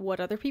see what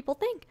other people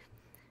think.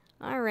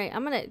 All right,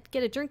 I'm going to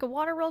get a drink of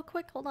water real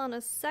quick. Hold on a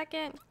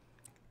second.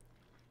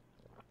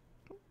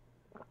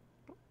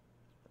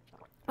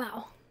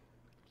 Wow,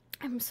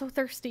 I'm so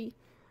thirsty.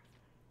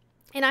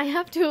 And I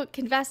have to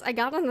confess, I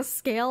got on the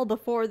scale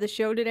before the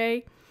show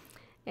today,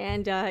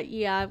 and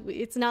yeah,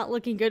 it's not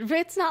looking good.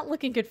 It's not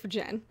looking good for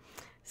Jen.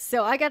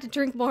 So I got to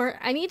drink more.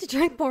 I need to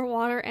drink more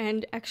water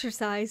and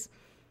exercise.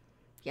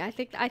 Yeah,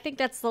 I think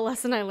that's the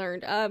lesson I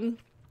learned.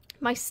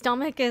 My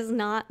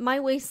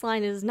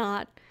waistline is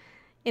not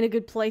in a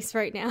good place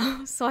right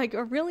now, so I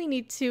really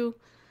need to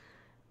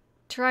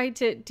try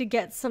to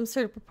get some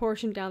sort of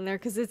proportion down there,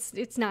 because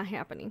it's not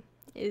happening.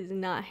 It is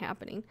not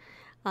happening.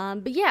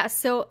 But yeah,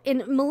 so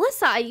in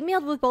Melissa, I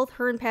emailed with both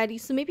her and Patty,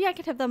 so maybe I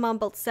could have them on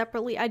both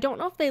separately. I don't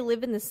know if they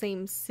live in the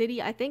same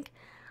city. I think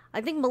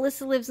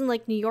Melissa lives in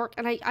like New York,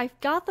 and I've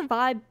got the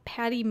vibe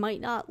Patty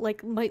might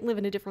live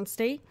in a different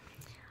state.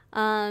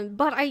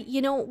 But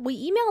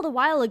we emailed a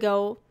while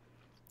ago,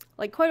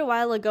 like quite a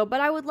while ago,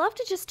 but I would love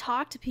to just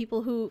talk to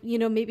people who,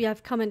 maybe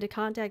I've come into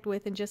contact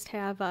with and just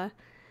have,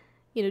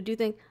 do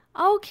things.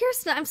 Oh,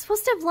 Kirsten, I'm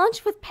supposed to have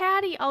lunch with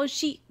Patty.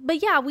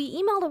 But yeah, we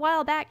emailed a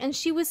while back, and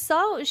she was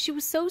so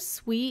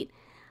sweet,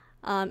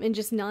 and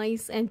just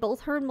nice. And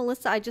both her and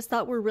Melissa, I just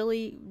thought were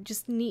really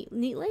just neat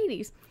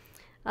ladies.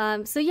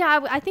 So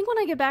yeah, I think when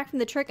I get back from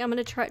the trip, I'm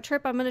gonna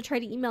try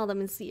to email them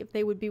and see if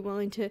they would be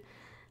willing to.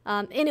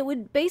 And it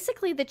would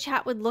basically, the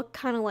chat would look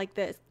kind of like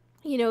this,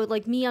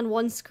 like me on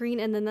one screen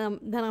and then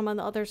I'm on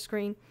the other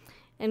screen,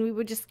 and we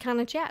would just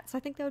kind of chat. So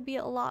I think that would be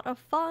a lot of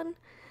fun.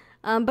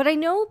 But I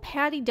know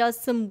Patty does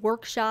some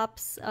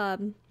workshops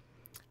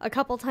a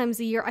couple times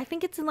a year. I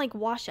think it's in like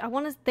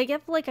they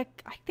give like a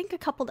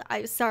couple.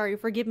 Sorry,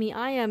 forgive me.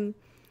 I am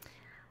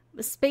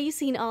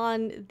spacing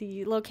on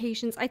the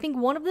locations. I think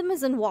one of them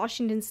is in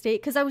Washington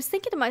State, because I was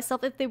thinking to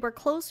myself, if they were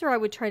closer, I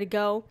would try to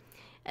go.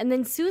 And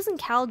then Susan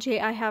Calje,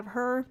 I have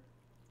her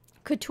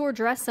couture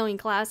dress sewing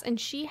class, and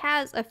she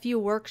has a few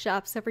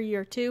workshops every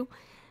year too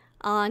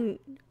on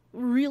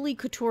really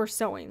couture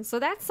sewing. So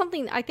that's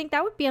something I think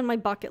that would be on my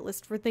bucket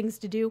list for things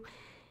to do,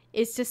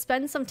 is to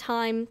spend some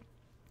time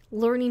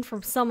learning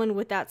from someone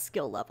with that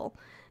skill level.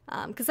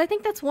 Because I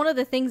think that's one of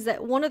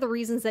the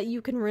reasons that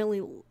you can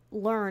really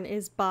learn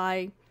is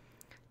by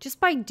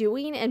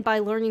doing and by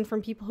learning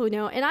from people who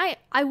know. And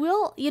I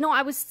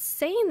was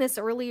saying this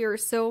earlier.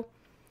 So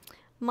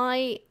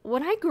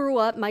when I grew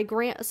up, my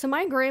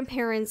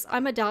grandparents,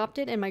 I'm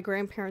adopted, and my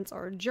grandparents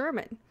are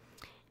German,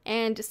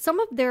 and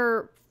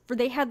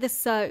they had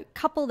this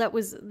couple that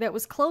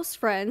was close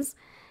friends,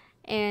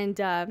 and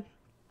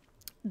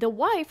the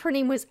wife, her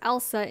name was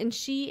Elsa, and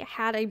she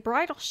had a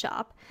bridal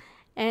shop,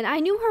 and I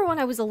knew her when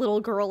I was a little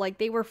girl. Like,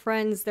 they were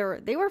friends their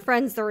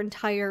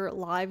entire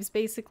lives,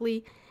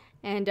 basically.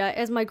 And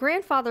as my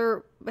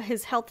grandfather,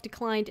 his health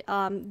declined,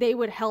 they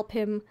would help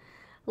him.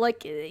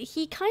 Like,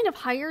 he kind of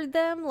hired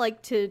them,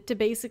 like, to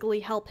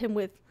basically help him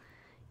with,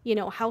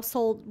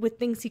 household, with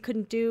things he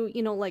couldn't do,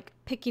 like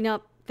picking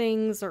up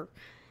things, or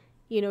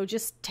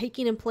just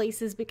taking him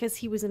places because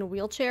he was in a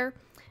wheelchair.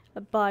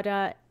 But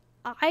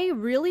I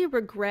really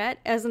regret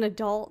as an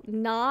adult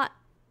not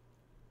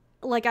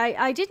like,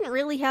 I didn't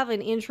really have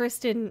an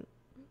interest in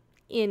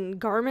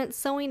garment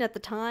sewing at the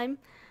time.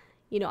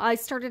 You know, I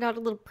started out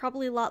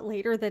probably a lot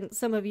later than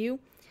some of you.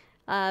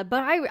 But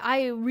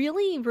I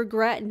really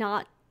regret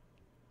not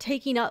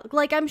taking up,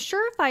 like, I'm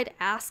sure if I'd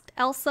asked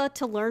Elsa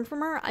to learn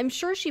from her, I'm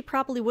sure she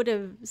probably would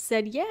have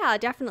said, yeah,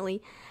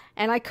 definitely.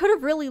 And I could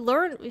have really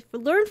learned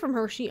from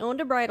her. She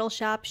owned a bridal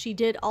shop, she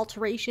did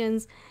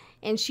alterations,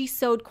 and she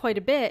sewed quite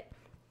a bit.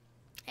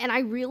 And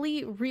I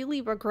really,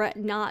 really regret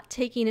not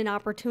taking an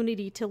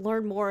opportunity to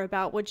learn more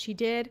about what she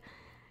did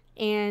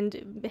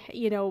and,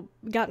 you know,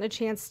 gotten a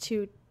chance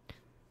to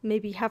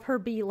maybe have her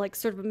be like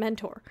sort of a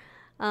mentor.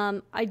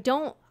 I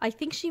don't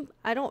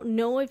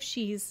know if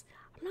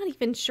I'm not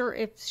even sure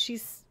if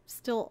she's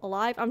still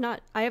alive.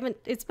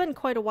 It's been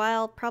quite a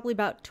while, probably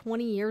about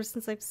 20 years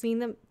since I've seen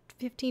them,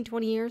 15,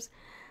 20 years.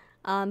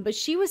 But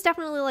she was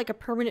definitely like a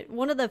permanent,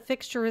 one of the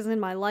fixtures in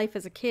my life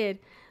as a kid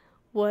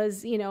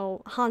was, you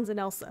know, Hans and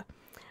Elsa.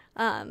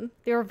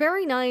 They were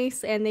very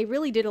nice and they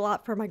really did a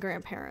lot for my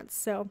grandparents.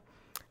 So,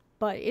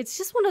 but it's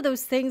just one of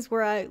those things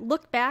where I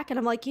look back and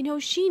I'm like, you know,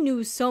 she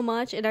knew so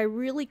much and I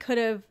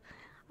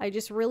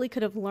just really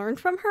could have learned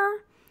from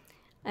her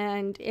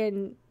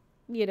and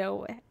you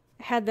know,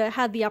 had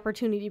the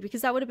opportunity,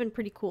 because that would have been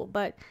pretty cool.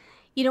 But,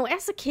 you know,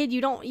 as a kid, you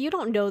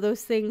don't know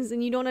those things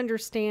and you don't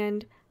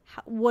understand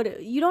what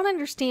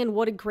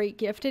a great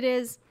gift it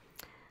is.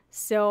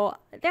 So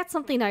that's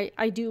something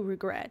I do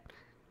regret.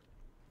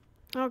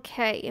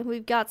 Okay, and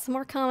we've got some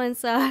more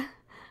comments.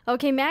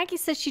 Okay, Maggie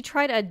says she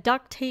tried a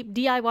duct tape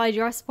DIY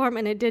dress form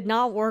and it did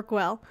not work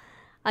well.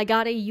 I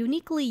got a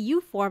uniquely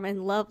you form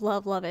and love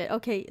it.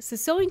 Okay, so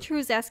Sewing True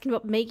is asking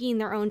about making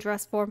their own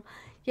dress form.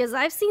 Yes,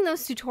 I've seen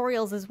those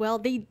tutorials as well.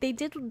 They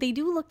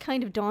do look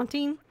kind of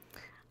daunting.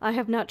 I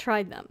have not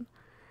tried them.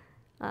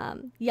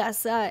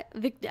 Yes,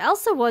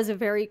 Elsa was a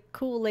very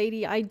cool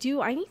lady. I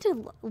need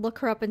to look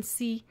her up and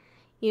see.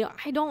 You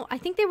know, I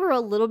think they were a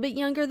little bit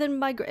younger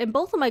than and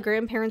both of my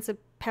grandparents had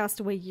passed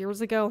away years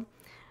ago.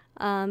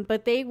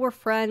 But they were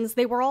friends.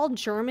 They were all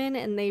German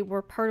and they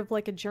were part of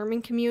like a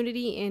German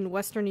community in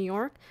Western New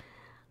York.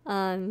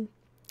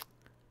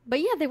 But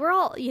yeah, they were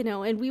all, you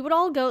know, and we would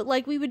all go,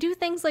 like, we would do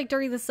things like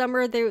during the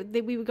summer,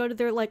 we would go to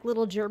their like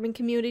little German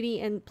community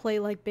and play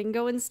like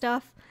bingo and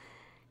stuff.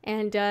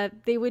 And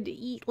they would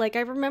eat, like,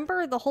 I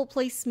remember the whole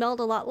place smelled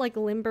a lot like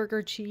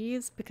Limburger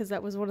cheese because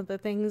that was one of the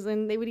things.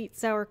 And they would eat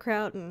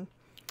sauerkraut and,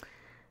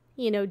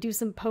 you know, do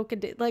some polka.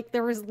 Like,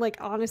 there was like,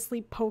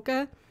 honestly,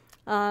 polka.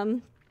 Yeah,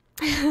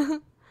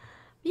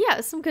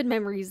 some good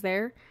memories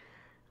there.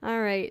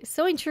 Alright,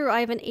 Sewing True, I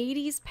have an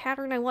 80s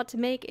pattern I want to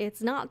make.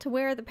 It's not to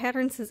wear, the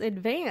pattern says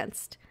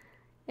advanced.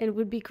 It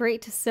would be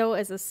great to sew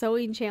as a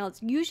sewing challenge.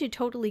 You should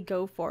totally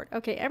go for it.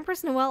 Okay,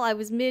 Empress Noel, I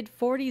was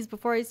mid-40s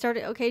before I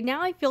started. Okay,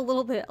 now I feel a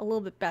little bit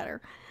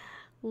better.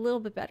 A little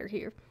bit better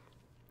here.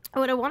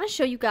 What I want to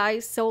show you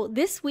guys, so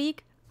this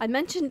week, I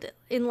mentioned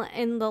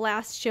in the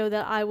last show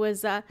that I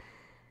was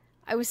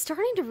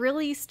starting to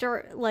really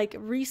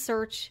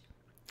research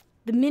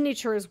the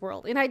miniatures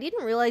world, and I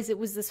didn't realize it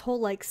was this whole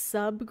like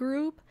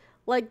subgroup.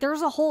 Like,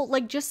 there's a whole,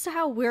 like, just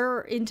how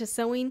we're into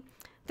sewing,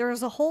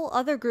 there's a whole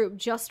other group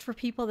just for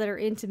people that are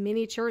into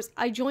miniatures.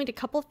 I joined a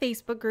couple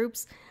Facebook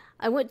groups.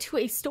 I went to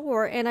a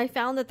store and I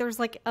found that there's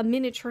like a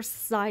miniature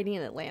society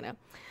in Atlanta.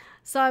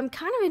 So I'm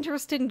kind of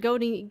interested in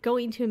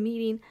going to a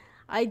meeting.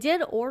 I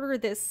did order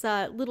this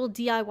little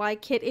DIY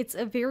kit. It's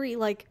a very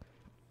like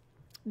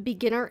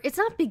beginner. It's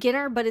not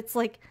beginner, but it's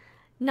like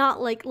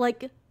not like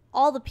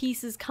all the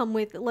pieces come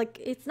with, like,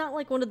 it's not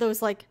like one of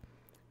those like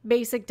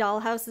basic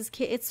dollhouses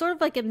kit. It's sort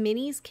of like a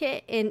minis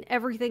kit and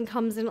everything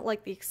comes in it,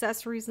 like the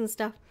accessories and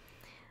stuff.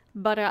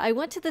 But I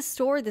went to the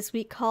store this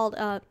week called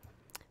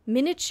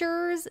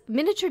Miniature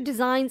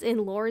Designs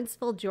in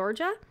Lawrenceville,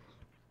 Georgia.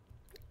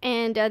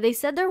 And they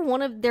said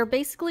they're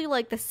basically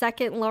like the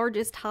second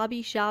largest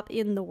hobby shop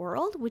in the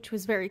world, which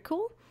was very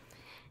cool.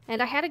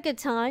 And I had a good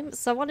time,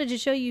 so I wanted to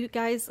show you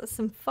guys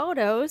some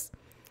photos.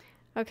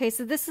 Okay,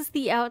 so this is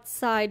the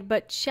outside,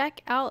 but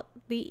check out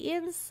the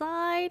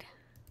inside.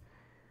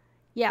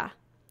 Yeah,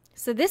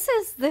 so this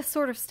is the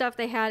sort of stuff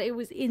they had. It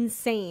was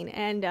insane,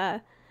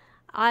 and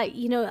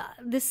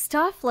this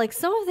stuff, like,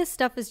 some of this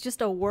stuff is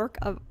just a work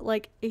of,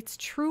 like, it's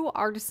true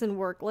artisan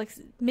work, like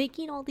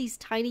making all these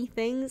tiny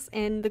things,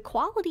 and the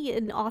quality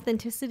and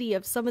authenticity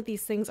of some of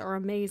these things are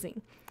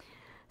amazing.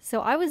 So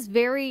I was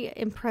very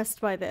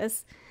impressed by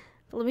this.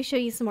 But let me show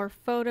you some more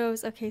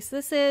photos. Okay, so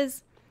this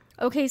is...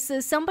 Okay, so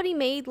somebody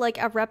made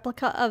like a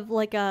replica of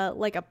like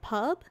a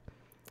pub,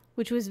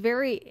 which was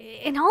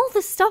very, and all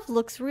this stuff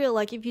looks real.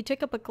 Like if you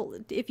took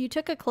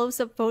a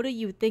close-up photo,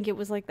 you would think it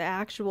was like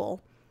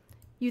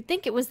you'd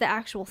think it was the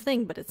actual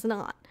thing, but it's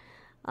not.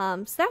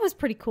 So that was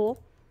pretty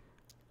cool.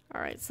 All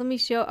right, so let me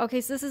show.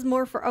 Okay, so this is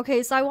more for.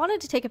 Okay, so I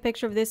wanted to take a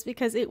picture of this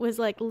because it was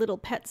like little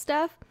pet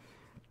stuff.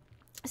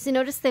 So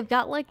notice they've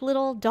got like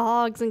little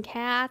dogs and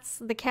cats.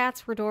 The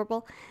cats were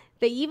adorable.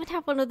 They even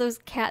have one of those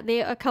have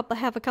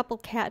a couple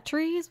cat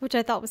trees, which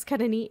I thought was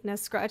kind of neat, and a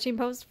scratching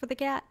post for the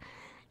cat.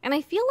 And I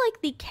feel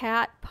like the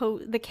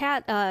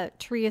cat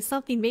tree is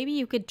something maybe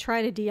you could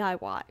try to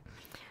DIY.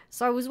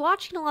 So I was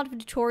watching a lot of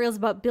tutorials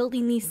about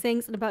building these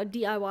things and about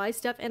DIY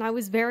stuff, and I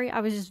was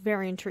just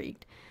very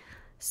intrigued.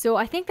 So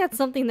I think that's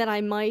something that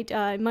I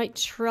might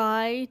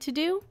try to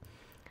do.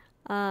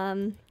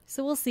 So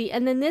we'll see.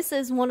 And then this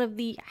is one of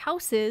the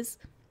houses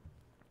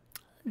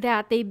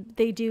that they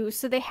do.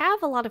 So they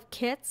have a lot of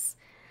kits,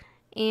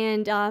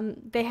 and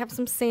they have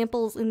some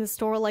samples in the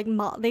store. Like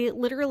they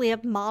literally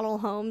have model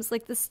homes.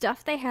 Like the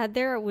stuff they had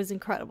there was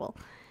incredible.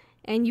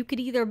 And you could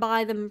either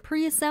buy them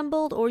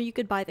pre-assembled or you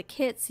could buy the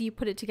kits. So you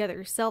put it together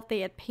yourself. They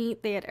had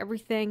paint. They had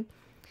everything.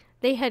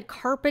 They had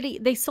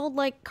carpeting. They sold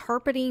like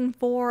carpeting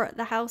for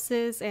the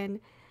houses, and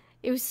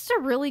it was just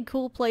a really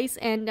cool place.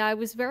 And I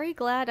was very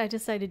glad I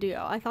decided to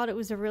go. I thought it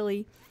was a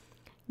really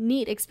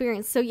neat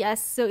experience. So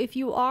yes, so if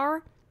you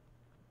are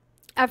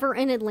ever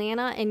in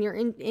Atlanta and you're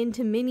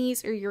into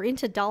minis or you're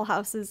into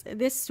dollhouses,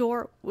 this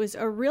store was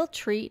a real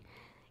treat.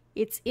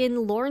 It's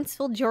in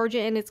Lawrenceville,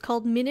 Georgia, and it's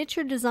called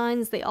Miniature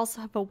Designs. They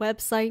also have a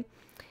website.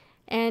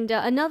 And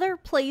another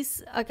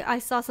place I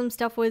saw some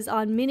stuff was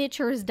on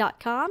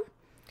miniatures.com.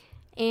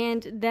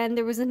 And then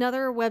there was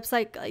another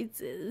website.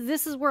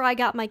 This is where I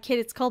got my kit.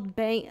 It's called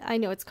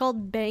it's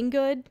called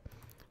Banggood,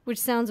 which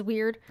sounds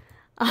weird.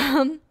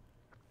 But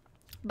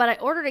I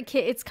ordered a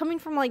kit. It's coming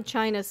from like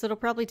China, so it'll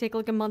probably take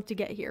like a month to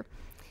get here.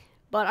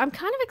 But I'm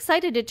kind of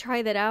excited to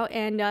try that out.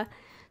 And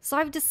so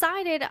I've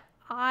decided that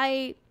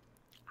I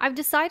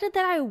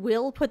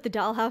will put the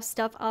dollhouse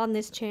stuff on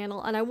this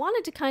channel, and I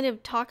wanted to kind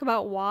of talk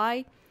about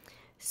why.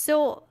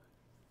 So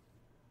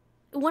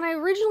when I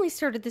originally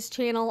started this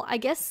channel, I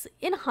guess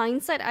in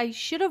hindsight, I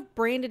should have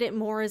branded it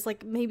more as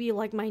like maybe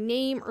like my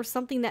name or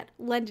something that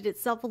lended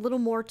itself a little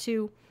more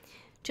to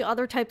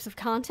other types of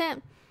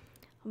content.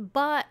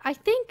 But I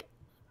think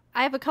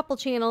I have a couple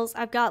channels.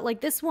 I've got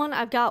like this one.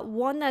 I've got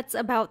one that's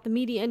about the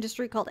media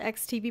industry called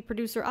XTV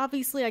Producer.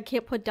 Obviously, I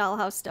can't put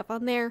dollhouse stuff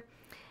on there.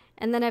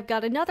 And then I've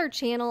got another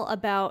channel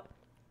about,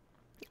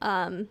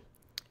 Gen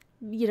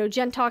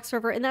Talks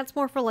Forever, and that's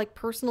more for like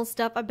personal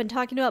stuff. I've been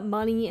talking about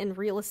money and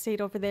real estate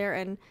over there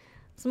and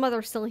some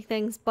other silly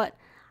things, but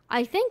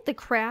I think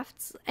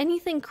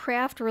anything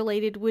craft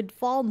related would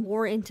fall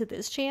more into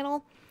this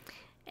channel.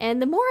 And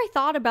the more I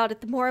thought about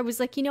it, the more I was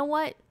like, you know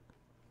what?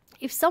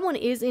 If someone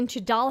is into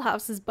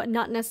dollhouses but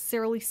not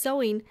necessarily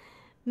sewing,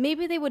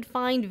 maybe they would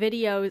find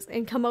videos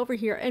and come over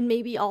here and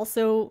maybe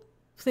also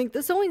think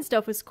the sewing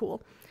stuff is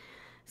cool.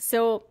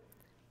 So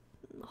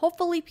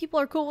hopefully people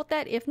are cool with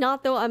that. If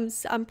not, though, I'm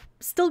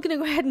still gonna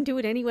go ahead and do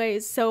it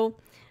anyways. So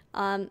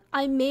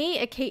I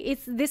may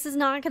this is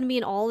not gonna be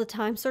an all the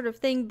time sort of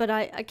thing, but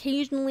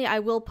occasionally I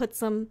will put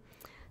some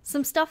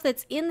stuff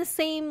that's in the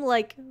same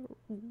like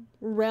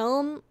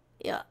realm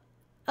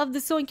of the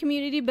sewing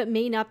community, but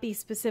may not be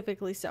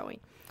specifically sewing.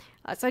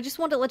 So I just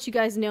wanted to let you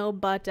guys know.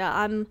 But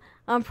I'm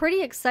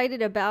pretty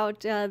excited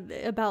about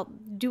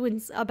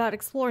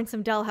exploring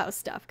some dollhouse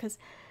stuff, because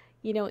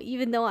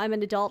even though I'm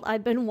an adult,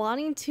 I've been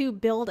wanting to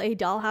build a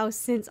dollhouse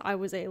since I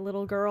was a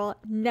little girl.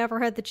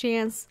 Never had the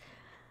chance.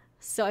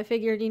 So I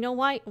figured,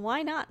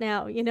 why not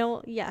now?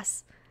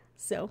 Yes.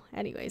 So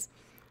anyways,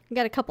 I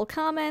got a couple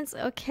comments.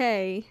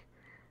 Okay.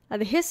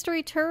 The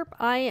History Terp.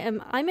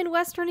 I'm in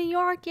Western New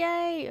York.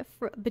 Yay.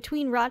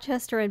 Between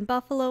Rochester and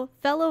Buffalo.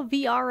 Fellow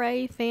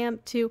VRA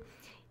fam too.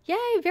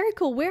 Yay. Very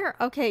cool. Where?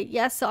 Okay. Yes.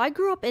 Yeah, so I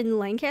grew up in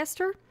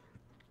Lancaster,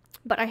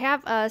 but I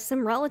have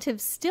some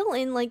relatives still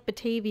in like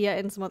Batavia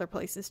and some other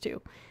places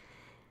too.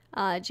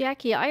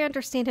 Jackie, I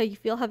understand how you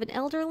feel. Have an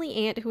elderly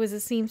aunt who was a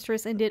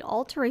seamstress and did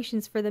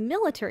alterations for the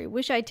military.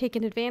 Wish I'd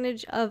taken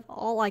advantage of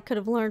all I could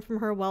have learned from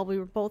her while we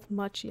were both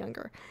much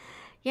younger.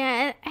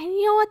 Yeah, and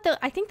you know what?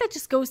 I think that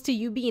just goes to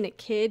you being a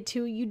kid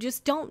too. You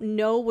just don't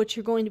know what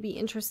you're going to be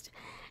interested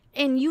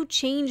in. And you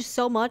change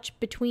so much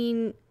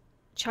between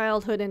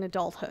childhood and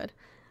adulthood.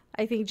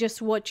 I think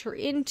just what you're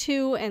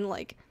into and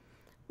like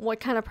what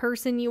kind of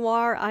person you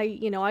are. I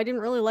didn't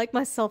really like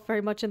myself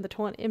very much in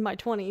my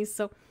 20s.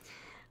 So,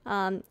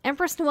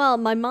 Empress Noel,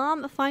 my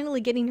mom finally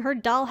getting her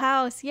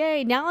dollhouse.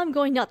 Yay! Now I'm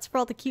going nuts for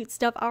all the cute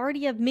stuff. I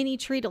already have mini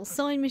treadle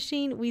sewing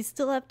machine. We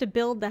still have to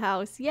build the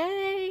house.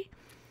 Yay!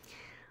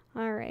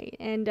 All right,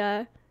 and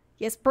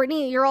yes,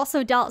 Brittany, you're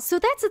also So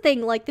that's the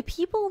thing. Like the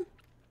people,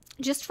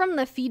 just from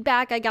the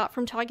feedback I got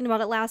from talking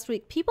about it last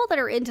week, people that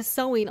are into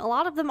sewing, a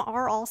lot of them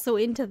are also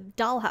into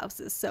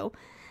dollhouses. So.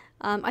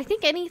 I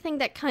think anything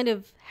that kind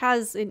of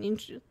has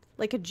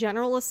like a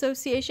general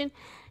association,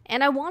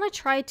 and I want to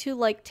try to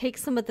like take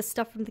some of the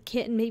stuff from the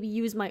kit and maybe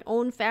use my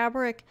own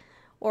fabric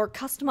or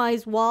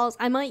customize walls.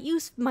 I might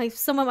use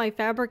some of my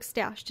fabric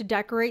stash to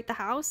decorate the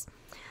house.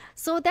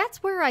 So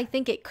that's where I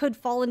think it could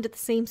fall into the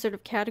same sort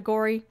of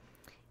category,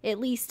 at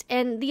least.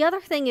 And the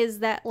other thing is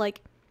that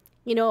like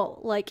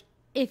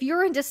if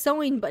you're into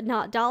sewing but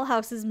not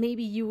dollhouses,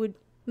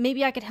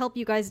 maybe I could help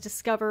you guys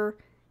discover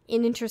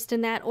an interest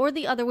in that, or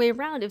the other way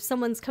around. If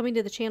someone's coming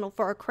to the channel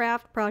for a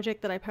craft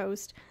project that I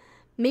post,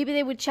 maybe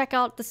they would check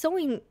out the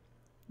sewing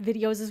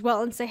videos as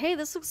well and say, hey,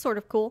 this looks sort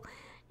of cool.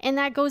 And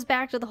that goes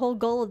back to the whole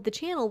goal of the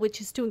channel, which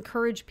is to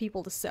encourage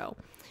people to sew.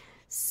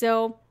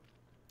 So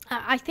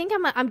I think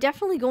I'm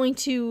definitely going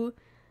to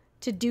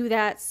to do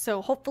that.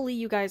 So hopefully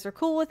you guys are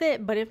cool with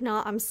it, but if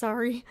not, I'm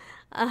sorry.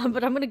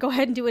 But I'm going to go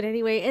ahead and do it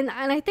anyway. And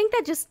I think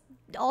that just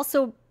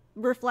also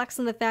reflects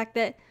on the fact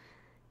that,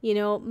 you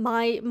know,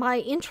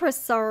 my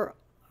interests are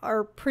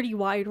pretty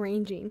wide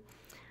ranging.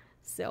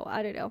 So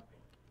I don't know.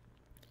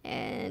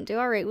 And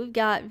all right, we've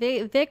got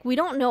Vic. We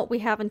don't know what we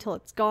have until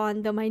it's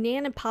gone, though my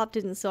nan and pop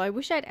didn't, so I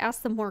wish I'd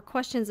asked them more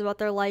questions about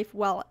their life.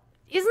 Well,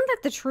 isn't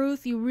that the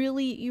truth? You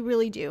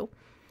really do.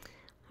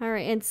 All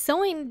right, and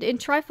sewing in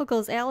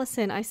trifocals,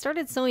 Allison. I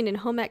started sewing in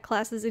home ec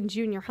classes in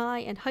junior high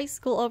and high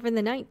school over in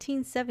the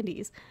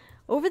 1970s.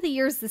 Over the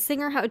years, the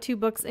Singer how-to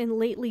books and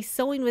lately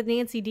Sewing with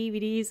Nancy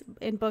DVDs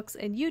and books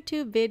and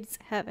YouTube vids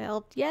have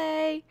helped.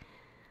 Yay!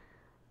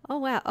 Oh,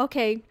 wow.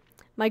 Okay.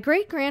 My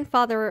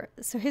great-grandfather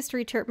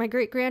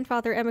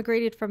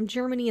emigrated from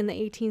Germany in the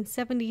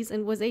 1870s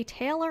and was a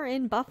tailor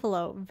in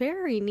Buffalo.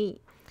 Very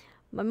neat.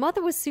 My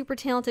mother was super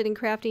talented and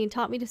crafty and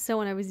taught me to sew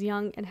when I was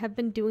young and have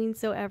been doing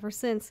so ever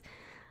since.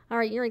 All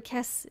right, you're in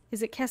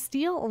is it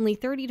Castile? Only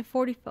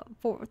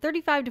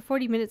 35 to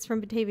 40 minutes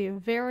from Batavia.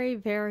 Very,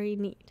 very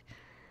neat.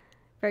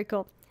 Very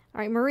cool.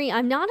 All right, Marie,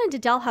 I'm not into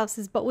doll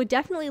houses, but would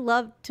definitely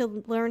love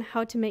to learn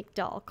how to make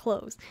doll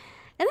clothes.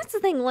 And that's the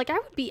thing, like, I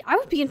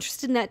would be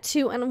interested in that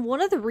too. And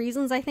one of the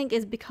reasons I think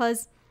is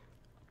because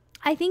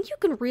I think you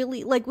can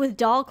really, like, with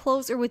doll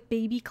clothes or with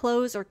baby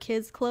clothes or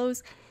kids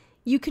clothes,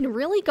 you can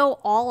really go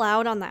all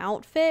out on the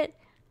outfit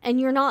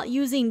and you're not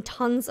using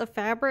tons of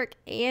fabric,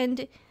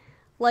 and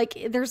like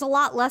there's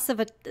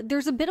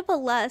a bit of a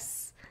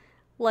less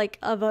like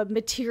of a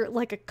material,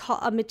 like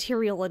a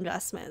material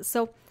investment.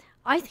 So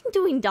I think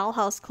doing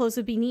dollhouse clothes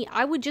would be neat.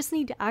 I would just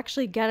need to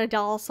actually get a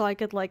doll so I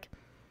could, like,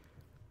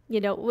 you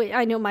know,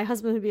 I know my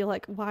husband would be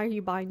like, why are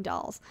you buying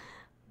dolls?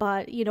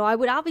 But, you know, I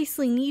would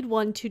obviously need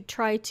one to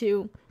try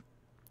to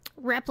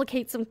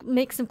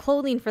make some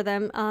clothing for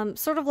them.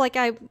 Sort of like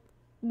it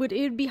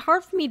would be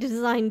hard for me to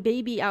design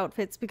baby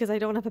outfits because I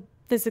don't have a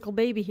physical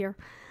baby here.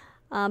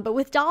 But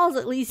with dolls,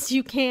 at least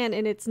you can,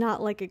 and it's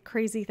not like a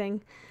crazy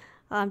thing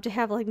to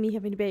have like me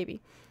having a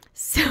baby.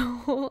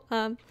 So,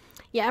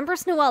 yeah,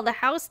 Empress Noel, the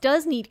house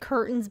does need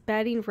curtains,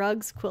 bedding,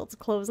 rugs, quilts,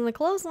 clothes, and the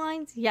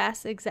clotheslines.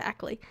 Yes,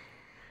 exactly.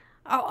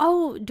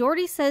 Oh,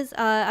 Doherty says,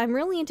 I'm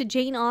really into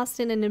Jane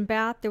Austen, and in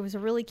Bath there was a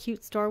really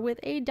cute store with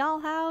a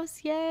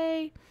dollhouse.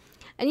 Yay.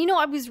 And you know,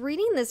 I was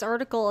reading this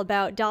article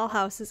about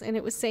dollhouses, and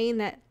it was saying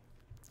that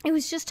it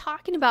was just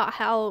talking about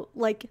how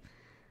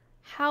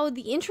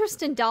the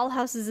interest in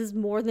dollhouses is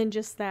more than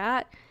just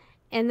that.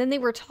 And then they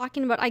were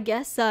talking about, I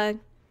guess, I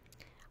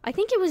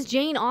think it was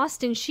Jane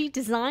Austen. She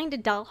designed a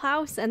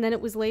dollhouse, and then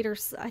it was later,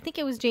 I think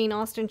it was Jane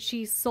Austen.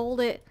 She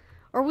sold it,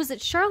 or was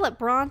it Charlotte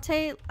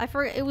Bronte? I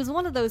forget. It was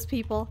one of those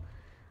people.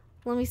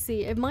 Let me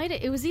see.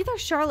 It was either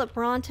Charlotte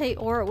Bronte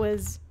or it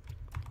was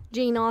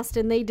Jane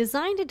Austen. They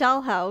designed a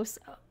dollhouse.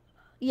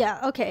 Yeah,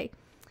 okay.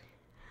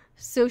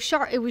 So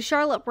it was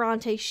Charlotte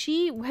Bronte.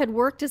 She had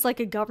worked as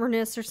like a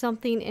governess or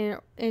something,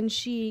 and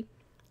she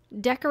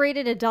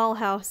decorated a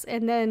dollhouse,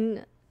 and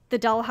then the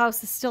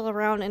dollhouse is still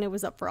around and it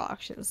was up for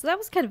auction. So that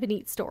was kind of a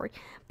neat story.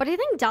 But I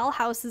think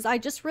dollhouses, I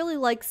just really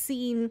like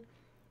seeing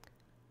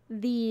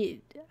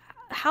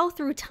how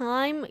through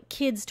time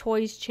kids'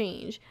 toys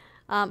change.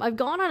 I've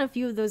gone on a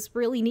few of those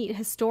really neat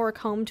historic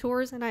home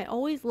tours, and I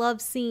always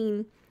love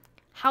seeing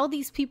how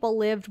these people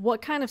lived,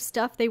 what kind of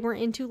stuff they were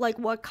into, like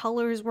what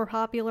colors were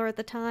popular at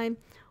the time,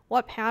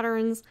 what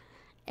patterns.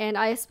 And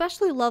I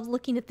especially love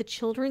looking at the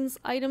children's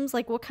items,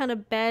 like what kind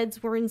of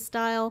beds were in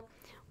style,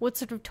 what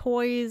sort of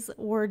toys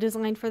were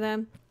designed for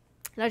them.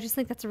 And I just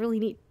think that's a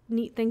really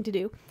neat thing to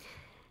do.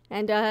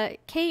 And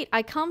Kate,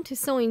 I come to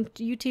sewing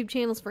YouTube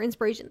channels for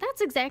inspiration.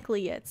 That's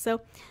exactly it.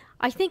 So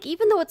I think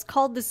even though it's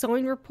called The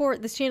Sewing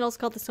Report, this channel is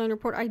called The Sewing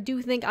Report, I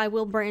do think I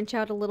will branch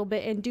out a little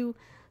bit and do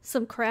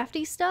some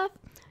crafty stuff,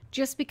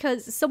 just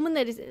because someone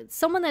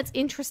that's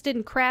interested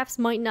in crafts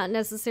might not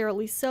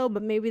necessarily sew,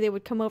 but maybe they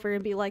would come over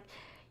and be like,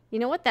 you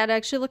know what, that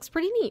actually looks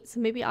pretty neat, so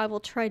maybe I will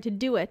try to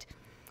do it.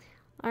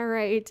 All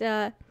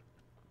right,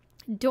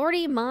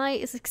 Doherty, my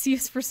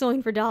excuse for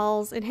sewing for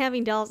dolls and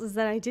having dolls is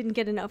that I didn't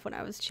get enough when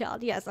I was a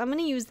child. Yes, I'm going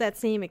to use that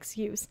same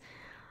excuse.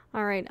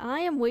 All right, I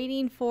am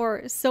waiting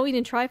for Sewing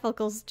in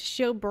Trifocals to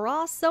show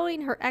bra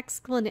sewing. Her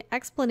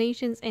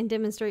explanations and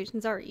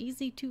demonstrations are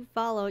easy to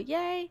follow.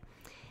 Yay!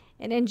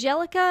 And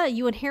Angelica,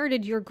 you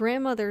inherited your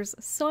grandmother's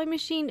sewing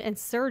machine and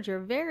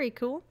serger. Very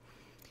cool.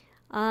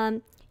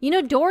 You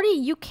know, Doherty,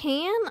 you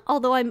can,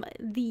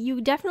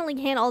 you definitely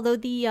can, although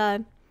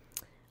the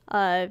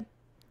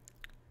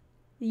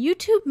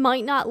YouTube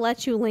might not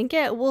let you link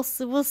it. We'll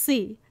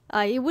see.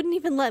 It wouldn't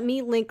even let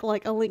me link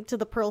like a link to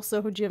the Pearl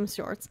Soho Gym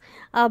shorts.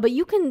 But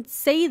you can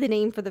say the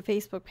name for the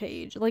Facebook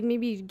page. Like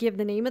maybe give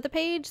the name of the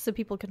page so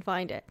people can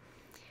find it.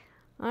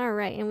 All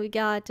right, and we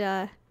got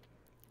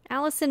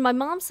Allison. My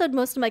mom sewed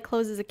most of my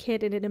clothes as a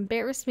kid, and it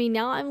embarrassed me.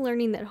 Now I'm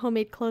learning that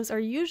homemade clothes are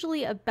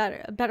usually a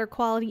better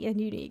quality and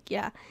unique.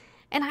 Yeah,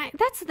 and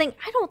that's the thing.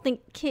 I don't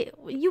think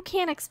you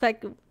can't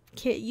expect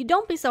you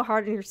don't be so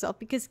hard on yourself,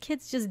 because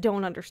kids just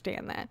don't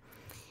understand that.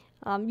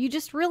 You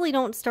just really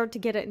don't start to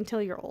get it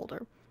until you're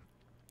older.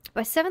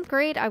 By 7th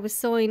grade, I was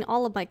sewing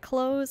all of my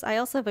clothes. I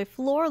also have a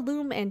floor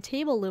loom and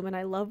table loom, and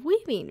I love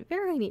weaving.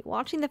 Very neat.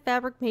 Watching the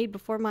fabric made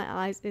before my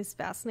eyes is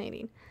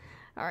fascinating.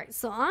 All right,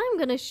 so I'm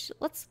going to,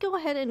 let's go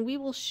ahead and we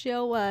will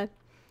show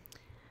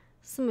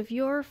some of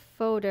your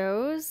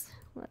photos.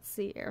 Let's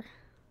see here.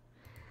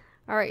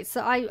 All right, so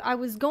I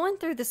was going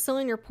through the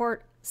Sewing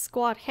Report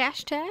Squad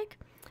hashtag.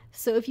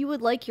 So if you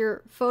would like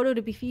your photo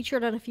to be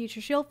featured on a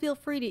future show, feel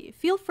free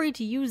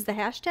to use the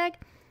hashtag.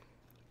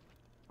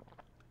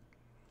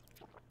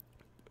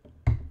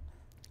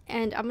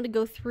 And I'm going to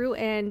go through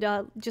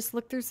and just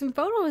look through some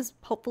photos,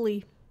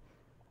 hopefully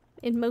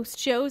in most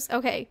shows.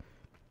 Okay.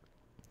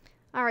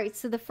 Alright,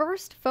 so the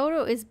first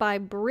photo is by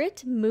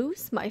Britt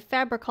Moose, my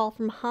fabric haul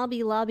from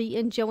Hobby Lobby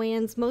and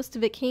Joann's. Most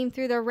of it came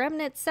through the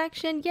remnant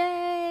section.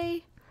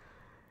 Yay!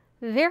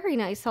 Very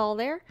nice haul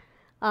there.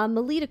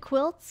 Melita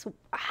Quilts.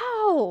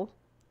 Wow!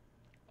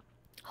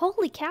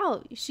 Holy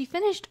cow, she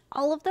finished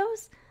all of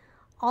those?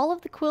 All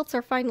of the quilts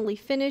are finally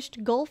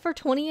finished. Goal for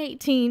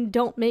 2018,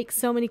 don't make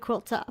so many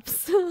quilt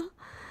tops.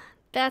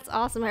 That's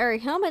awesome.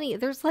 Alright, how many?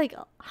 There's like,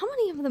 how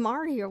many of them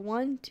are here?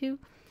 1, 2.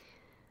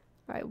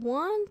 Alright,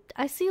 1.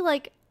 I see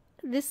like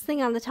this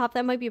thing on the top.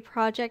 That might be a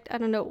project. I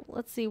don't know.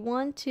 Let's see.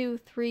 1, 2,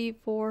 3,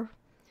 4,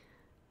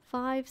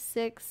 5,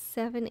 6,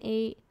 7,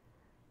 8,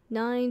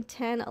 9,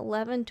 10,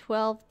 11,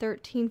 12,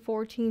 13,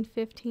 14,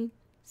 15,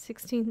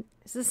 16.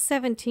 Is this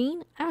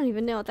 17? I don't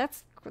even know.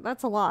 That's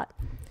a lot.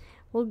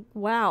 Well,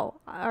 wow.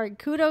 Alright,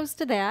 kudos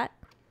to that.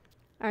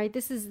 Alright,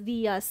 this is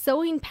the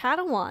Sewing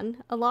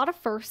Padawan. A lot of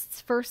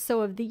firsts. First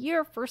sew of the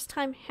year. First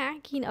time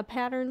hacking a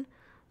pattern.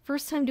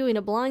 First time doing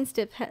a blind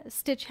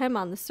stitch hem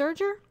on the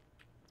serger.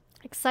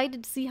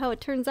 Excited to see how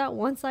it turns out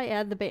once I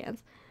add the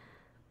bands.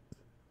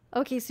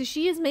 Okay, so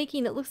she is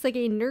making, it looks like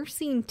a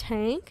nursing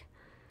tank.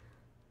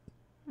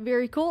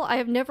 Very cool. I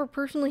have never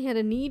personally had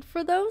a need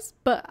for those,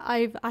 but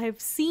I've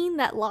seen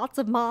that lots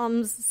of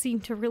moms seem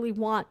to really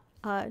want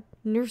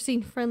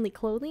nursing friendly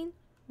clothing.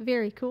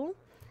 Very cool.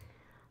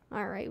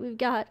 Alright, we've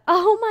got,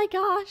 oh my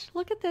gosh,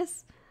 look at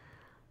this.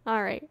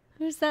 Alright,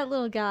 who's that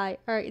little guy?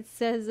 Alright, it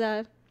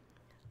says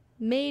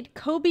made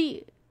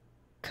Kobe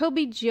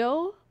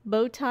Joe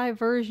bow tie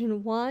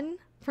version 1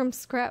 from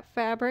scrap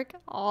fabric.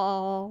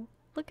 Oh,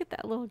 look at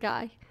that little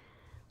guy.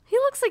 He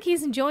looks like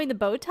he's enjoying the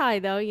bow tie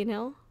though, you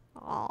know.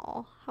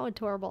 Oh, how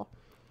adorable.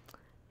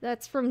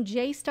 That's from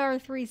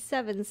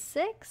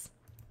JStar376.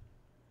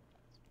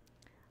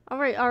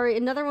 Alright,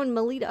 another one,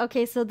 Melita.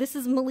 Okay, so this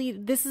is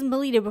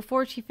Melita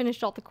before she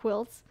finished all the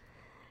quilts.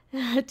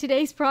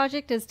 Today's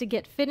project is to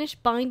get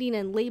finished binding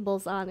and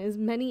labels on as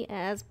many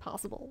as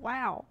possible.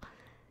 Wow.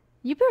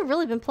 You've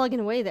really been plugging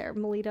away there,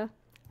 Melita.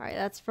 Alright,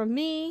 that's from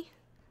me.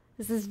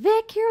 This is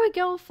Vic. Here we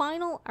go.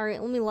 Final.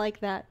 Alright, let me like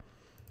that.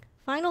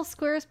 Final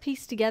squares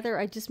pieced together.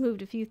 I just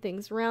moved a few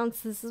things around.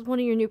 So this is one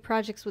of your new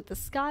projects with the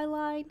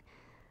skyline.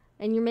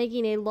 And you're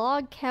making a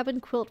log cabin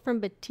quilt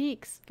from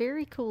Batiks.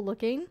 Very cool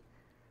looking.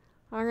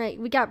 Alright,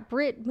 we got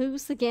Britt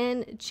Moose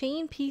again.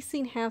 Chain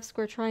piecing half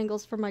square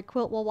triangles for my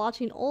quilt while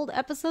watching old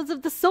episodes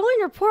of the Sewing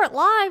Report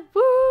live.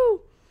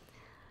 Woo!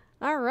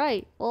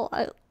 Alright, well,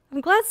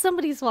 I'm glad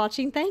somebody's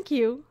watching. Thank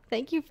you.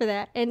 Thank you for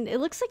that. And it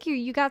looks like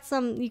you got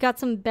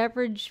some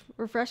beverage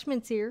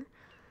refreshments here.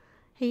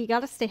 Hey, you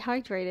gotta stay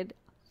hydrated.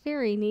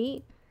 Very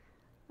neat.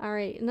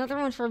 Alright, another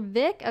one from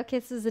Vic. Okay,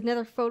 this is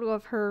another photo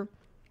of her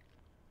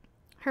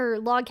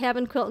log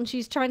cabin quilt, and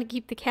she's trying to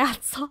keep the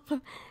cats off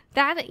of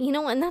that, you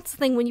know. And that's the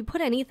thing, when you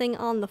put anything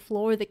on the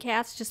floor, the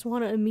cats just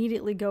want to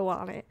immediately go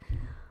on it.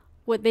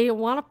 What they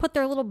want to put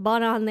their little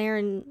butt on there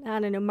and, I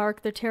don't know,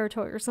 mark their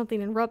territory or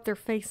something and rub their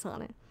face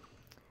on it.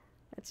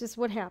 That's just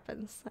what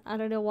happens. I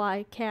don't know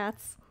why.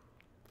 Cats.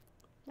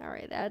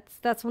 Alright,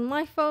 that's one of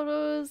my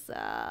photos.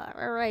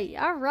 Alright.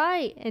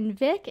 And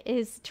Vic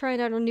is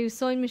trying out a new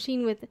sewing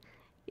machine with,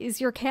 is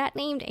your cat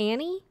named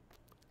Annie?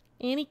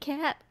 Annie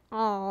cat?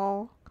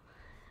 Aww.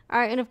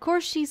 Alright, and of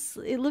course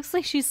it looks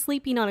like she's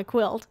sleeping on a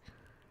quilt.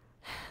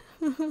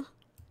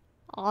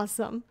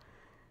 Awesome.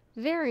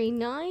 Very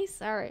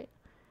nice. Alright.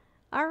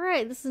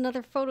 Alright, this is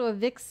another photo of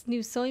Vic's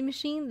new sewing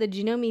machine, the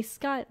Janome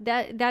Sky.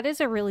 That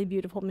is a really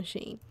beautiful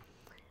machine.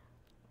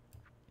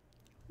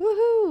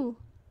 Woohoo!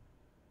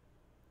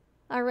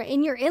 Alright,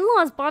 and your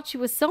in-laws bought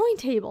you a sewing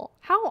table.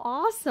 How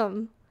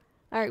awesome!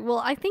 Alright, well,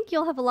 I think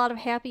you'll have a lot of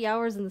happy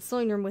hours in the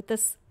sewing room with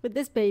this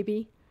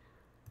baby.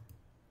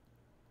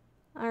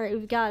 Alright,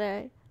 we've got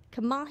a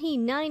Kamahi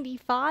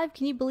 95.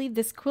 Can you believe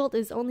this quilt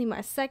is only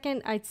my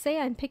second? I'd say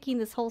I'm picking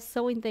this whole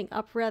sewing thing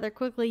up rather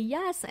quickly.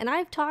 Yes, and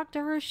I've talked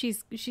to her.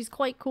 She's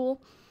quite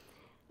cool.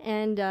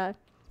 And I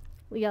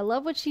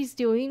love what she's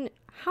doing.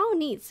 How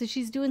neat. So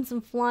she's doing some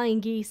flying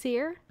geese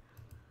here.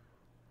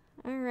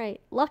 Alright,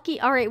 Lucky.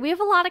 Alright, we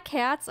have a lot of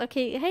cats.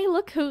 Okay, hey,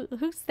 look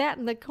who's that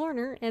in the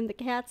corner. And the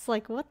cat's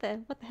like, what the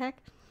heck?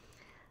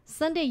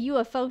 Sunday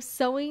UFO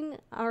sewing.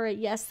 Alright,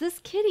 yes, this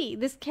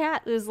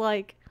cat is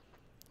like,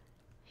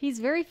 he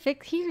or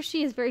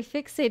she is very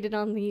fixated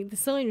on the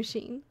sewing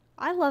machine.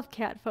 I love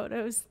cat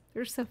photos.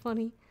 They're so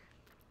funny.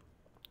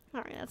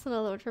 Alright, that's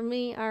another one from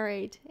me.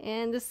 Alright,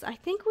 and this, I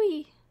think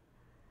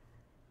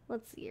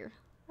let's see here.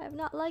 I have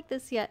not liked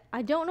this yet.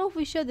 I don't know if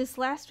we showed this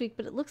last week,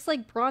 but it looks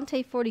like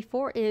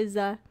Bronte44 is,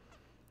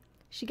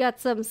 she got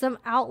some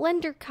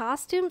Outlander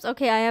costumes.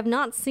 Okay, I have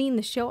not seen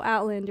the show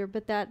Outlander,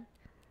 but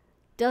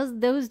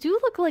those do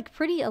look like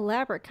pretty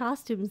elaborate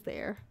costumes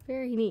there.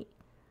 Very neat.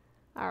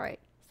 Alright,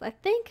 so I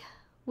think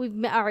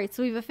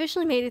so we've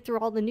officially made it through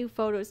all the new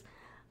photos.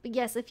 But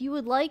yes, if you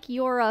would like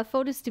your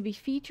photos to be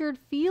featured,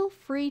 feel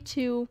free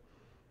to,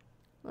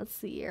 let's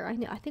see here.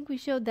 I think we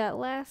showed that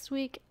last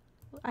week.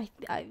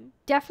 I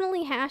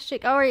definitely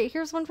hashtag. All right,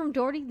 here's one from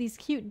Doherty. These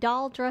cute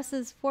doll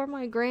dresses for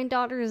my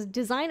granddaughter's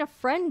Design a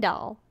Friend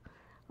doll.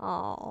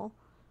 Oh.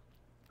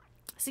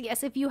 So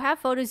yes, if you have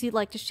photos you'd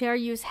like to share,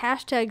 use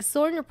hashtag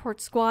Sewing Report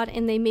Squad,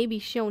 and they may be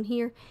shown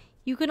here.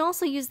 You can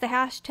also use the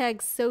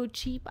hashtag So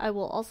Cheap. I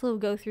will also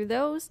go through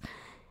those.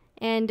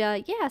 And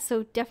yeah,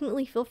 so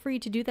definitely feel free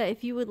to do that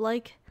if you would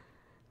like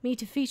me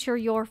to feature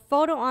your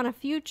photo on a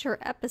future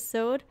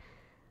episode.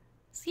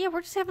 So yeah,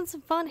 we're just having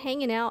some fun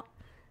hanging out.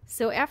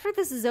 So after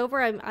this is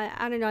over, I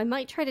don't know, I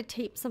might try to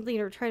tape something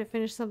or try to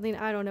finish something.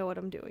 I don't know what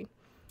I'm doing.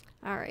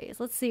 Alright,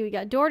 so let's see. We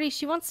got Doherty.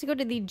 She wants to go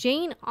to the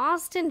Jane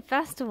Austen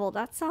Festival.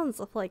 That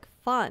sounds like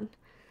fun.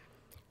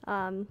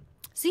 So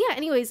yeah,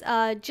 anyways,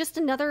 just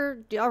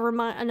another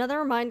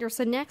reminder.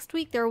 So next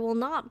week there will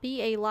not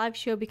be a live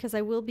show because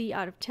I will be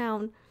out of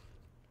town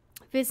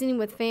visiting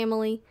with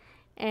family.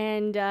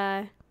 And,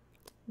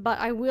 but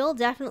I will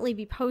definitely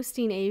be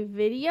posting a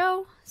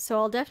video. So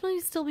I'll definitely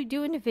still be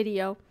doing a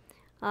video.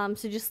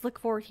 So just look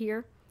for it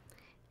here.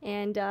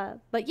 And,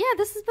 but yeah,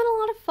 this has been a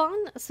lot of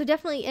fun. So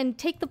definitely, and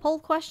take the poll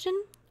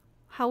question.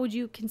 How would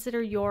you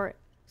consider your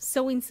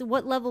sewing,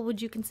 what level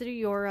would you consider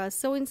your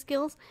sewing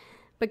skills?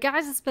 But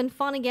guys, it's been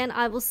fun again.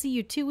 I will see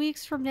you 2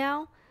 weeks from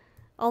now.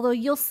 Although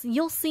you'll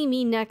see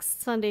me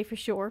next Sunday for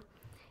sure.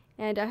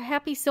 And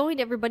happy sewing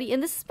to everybody.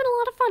 And this has been a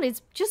lot of fun.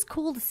 It's just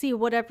cool to see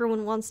what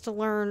everyone wants to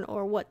learn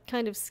or what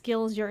kind of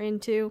skills you're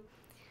into.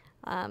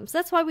 So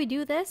that's why we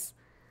do this.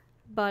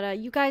 But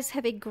you guys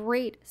have a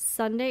great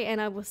Sunday,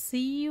 and I will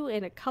see you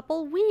in a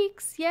couple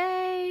weeks.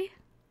 Yay!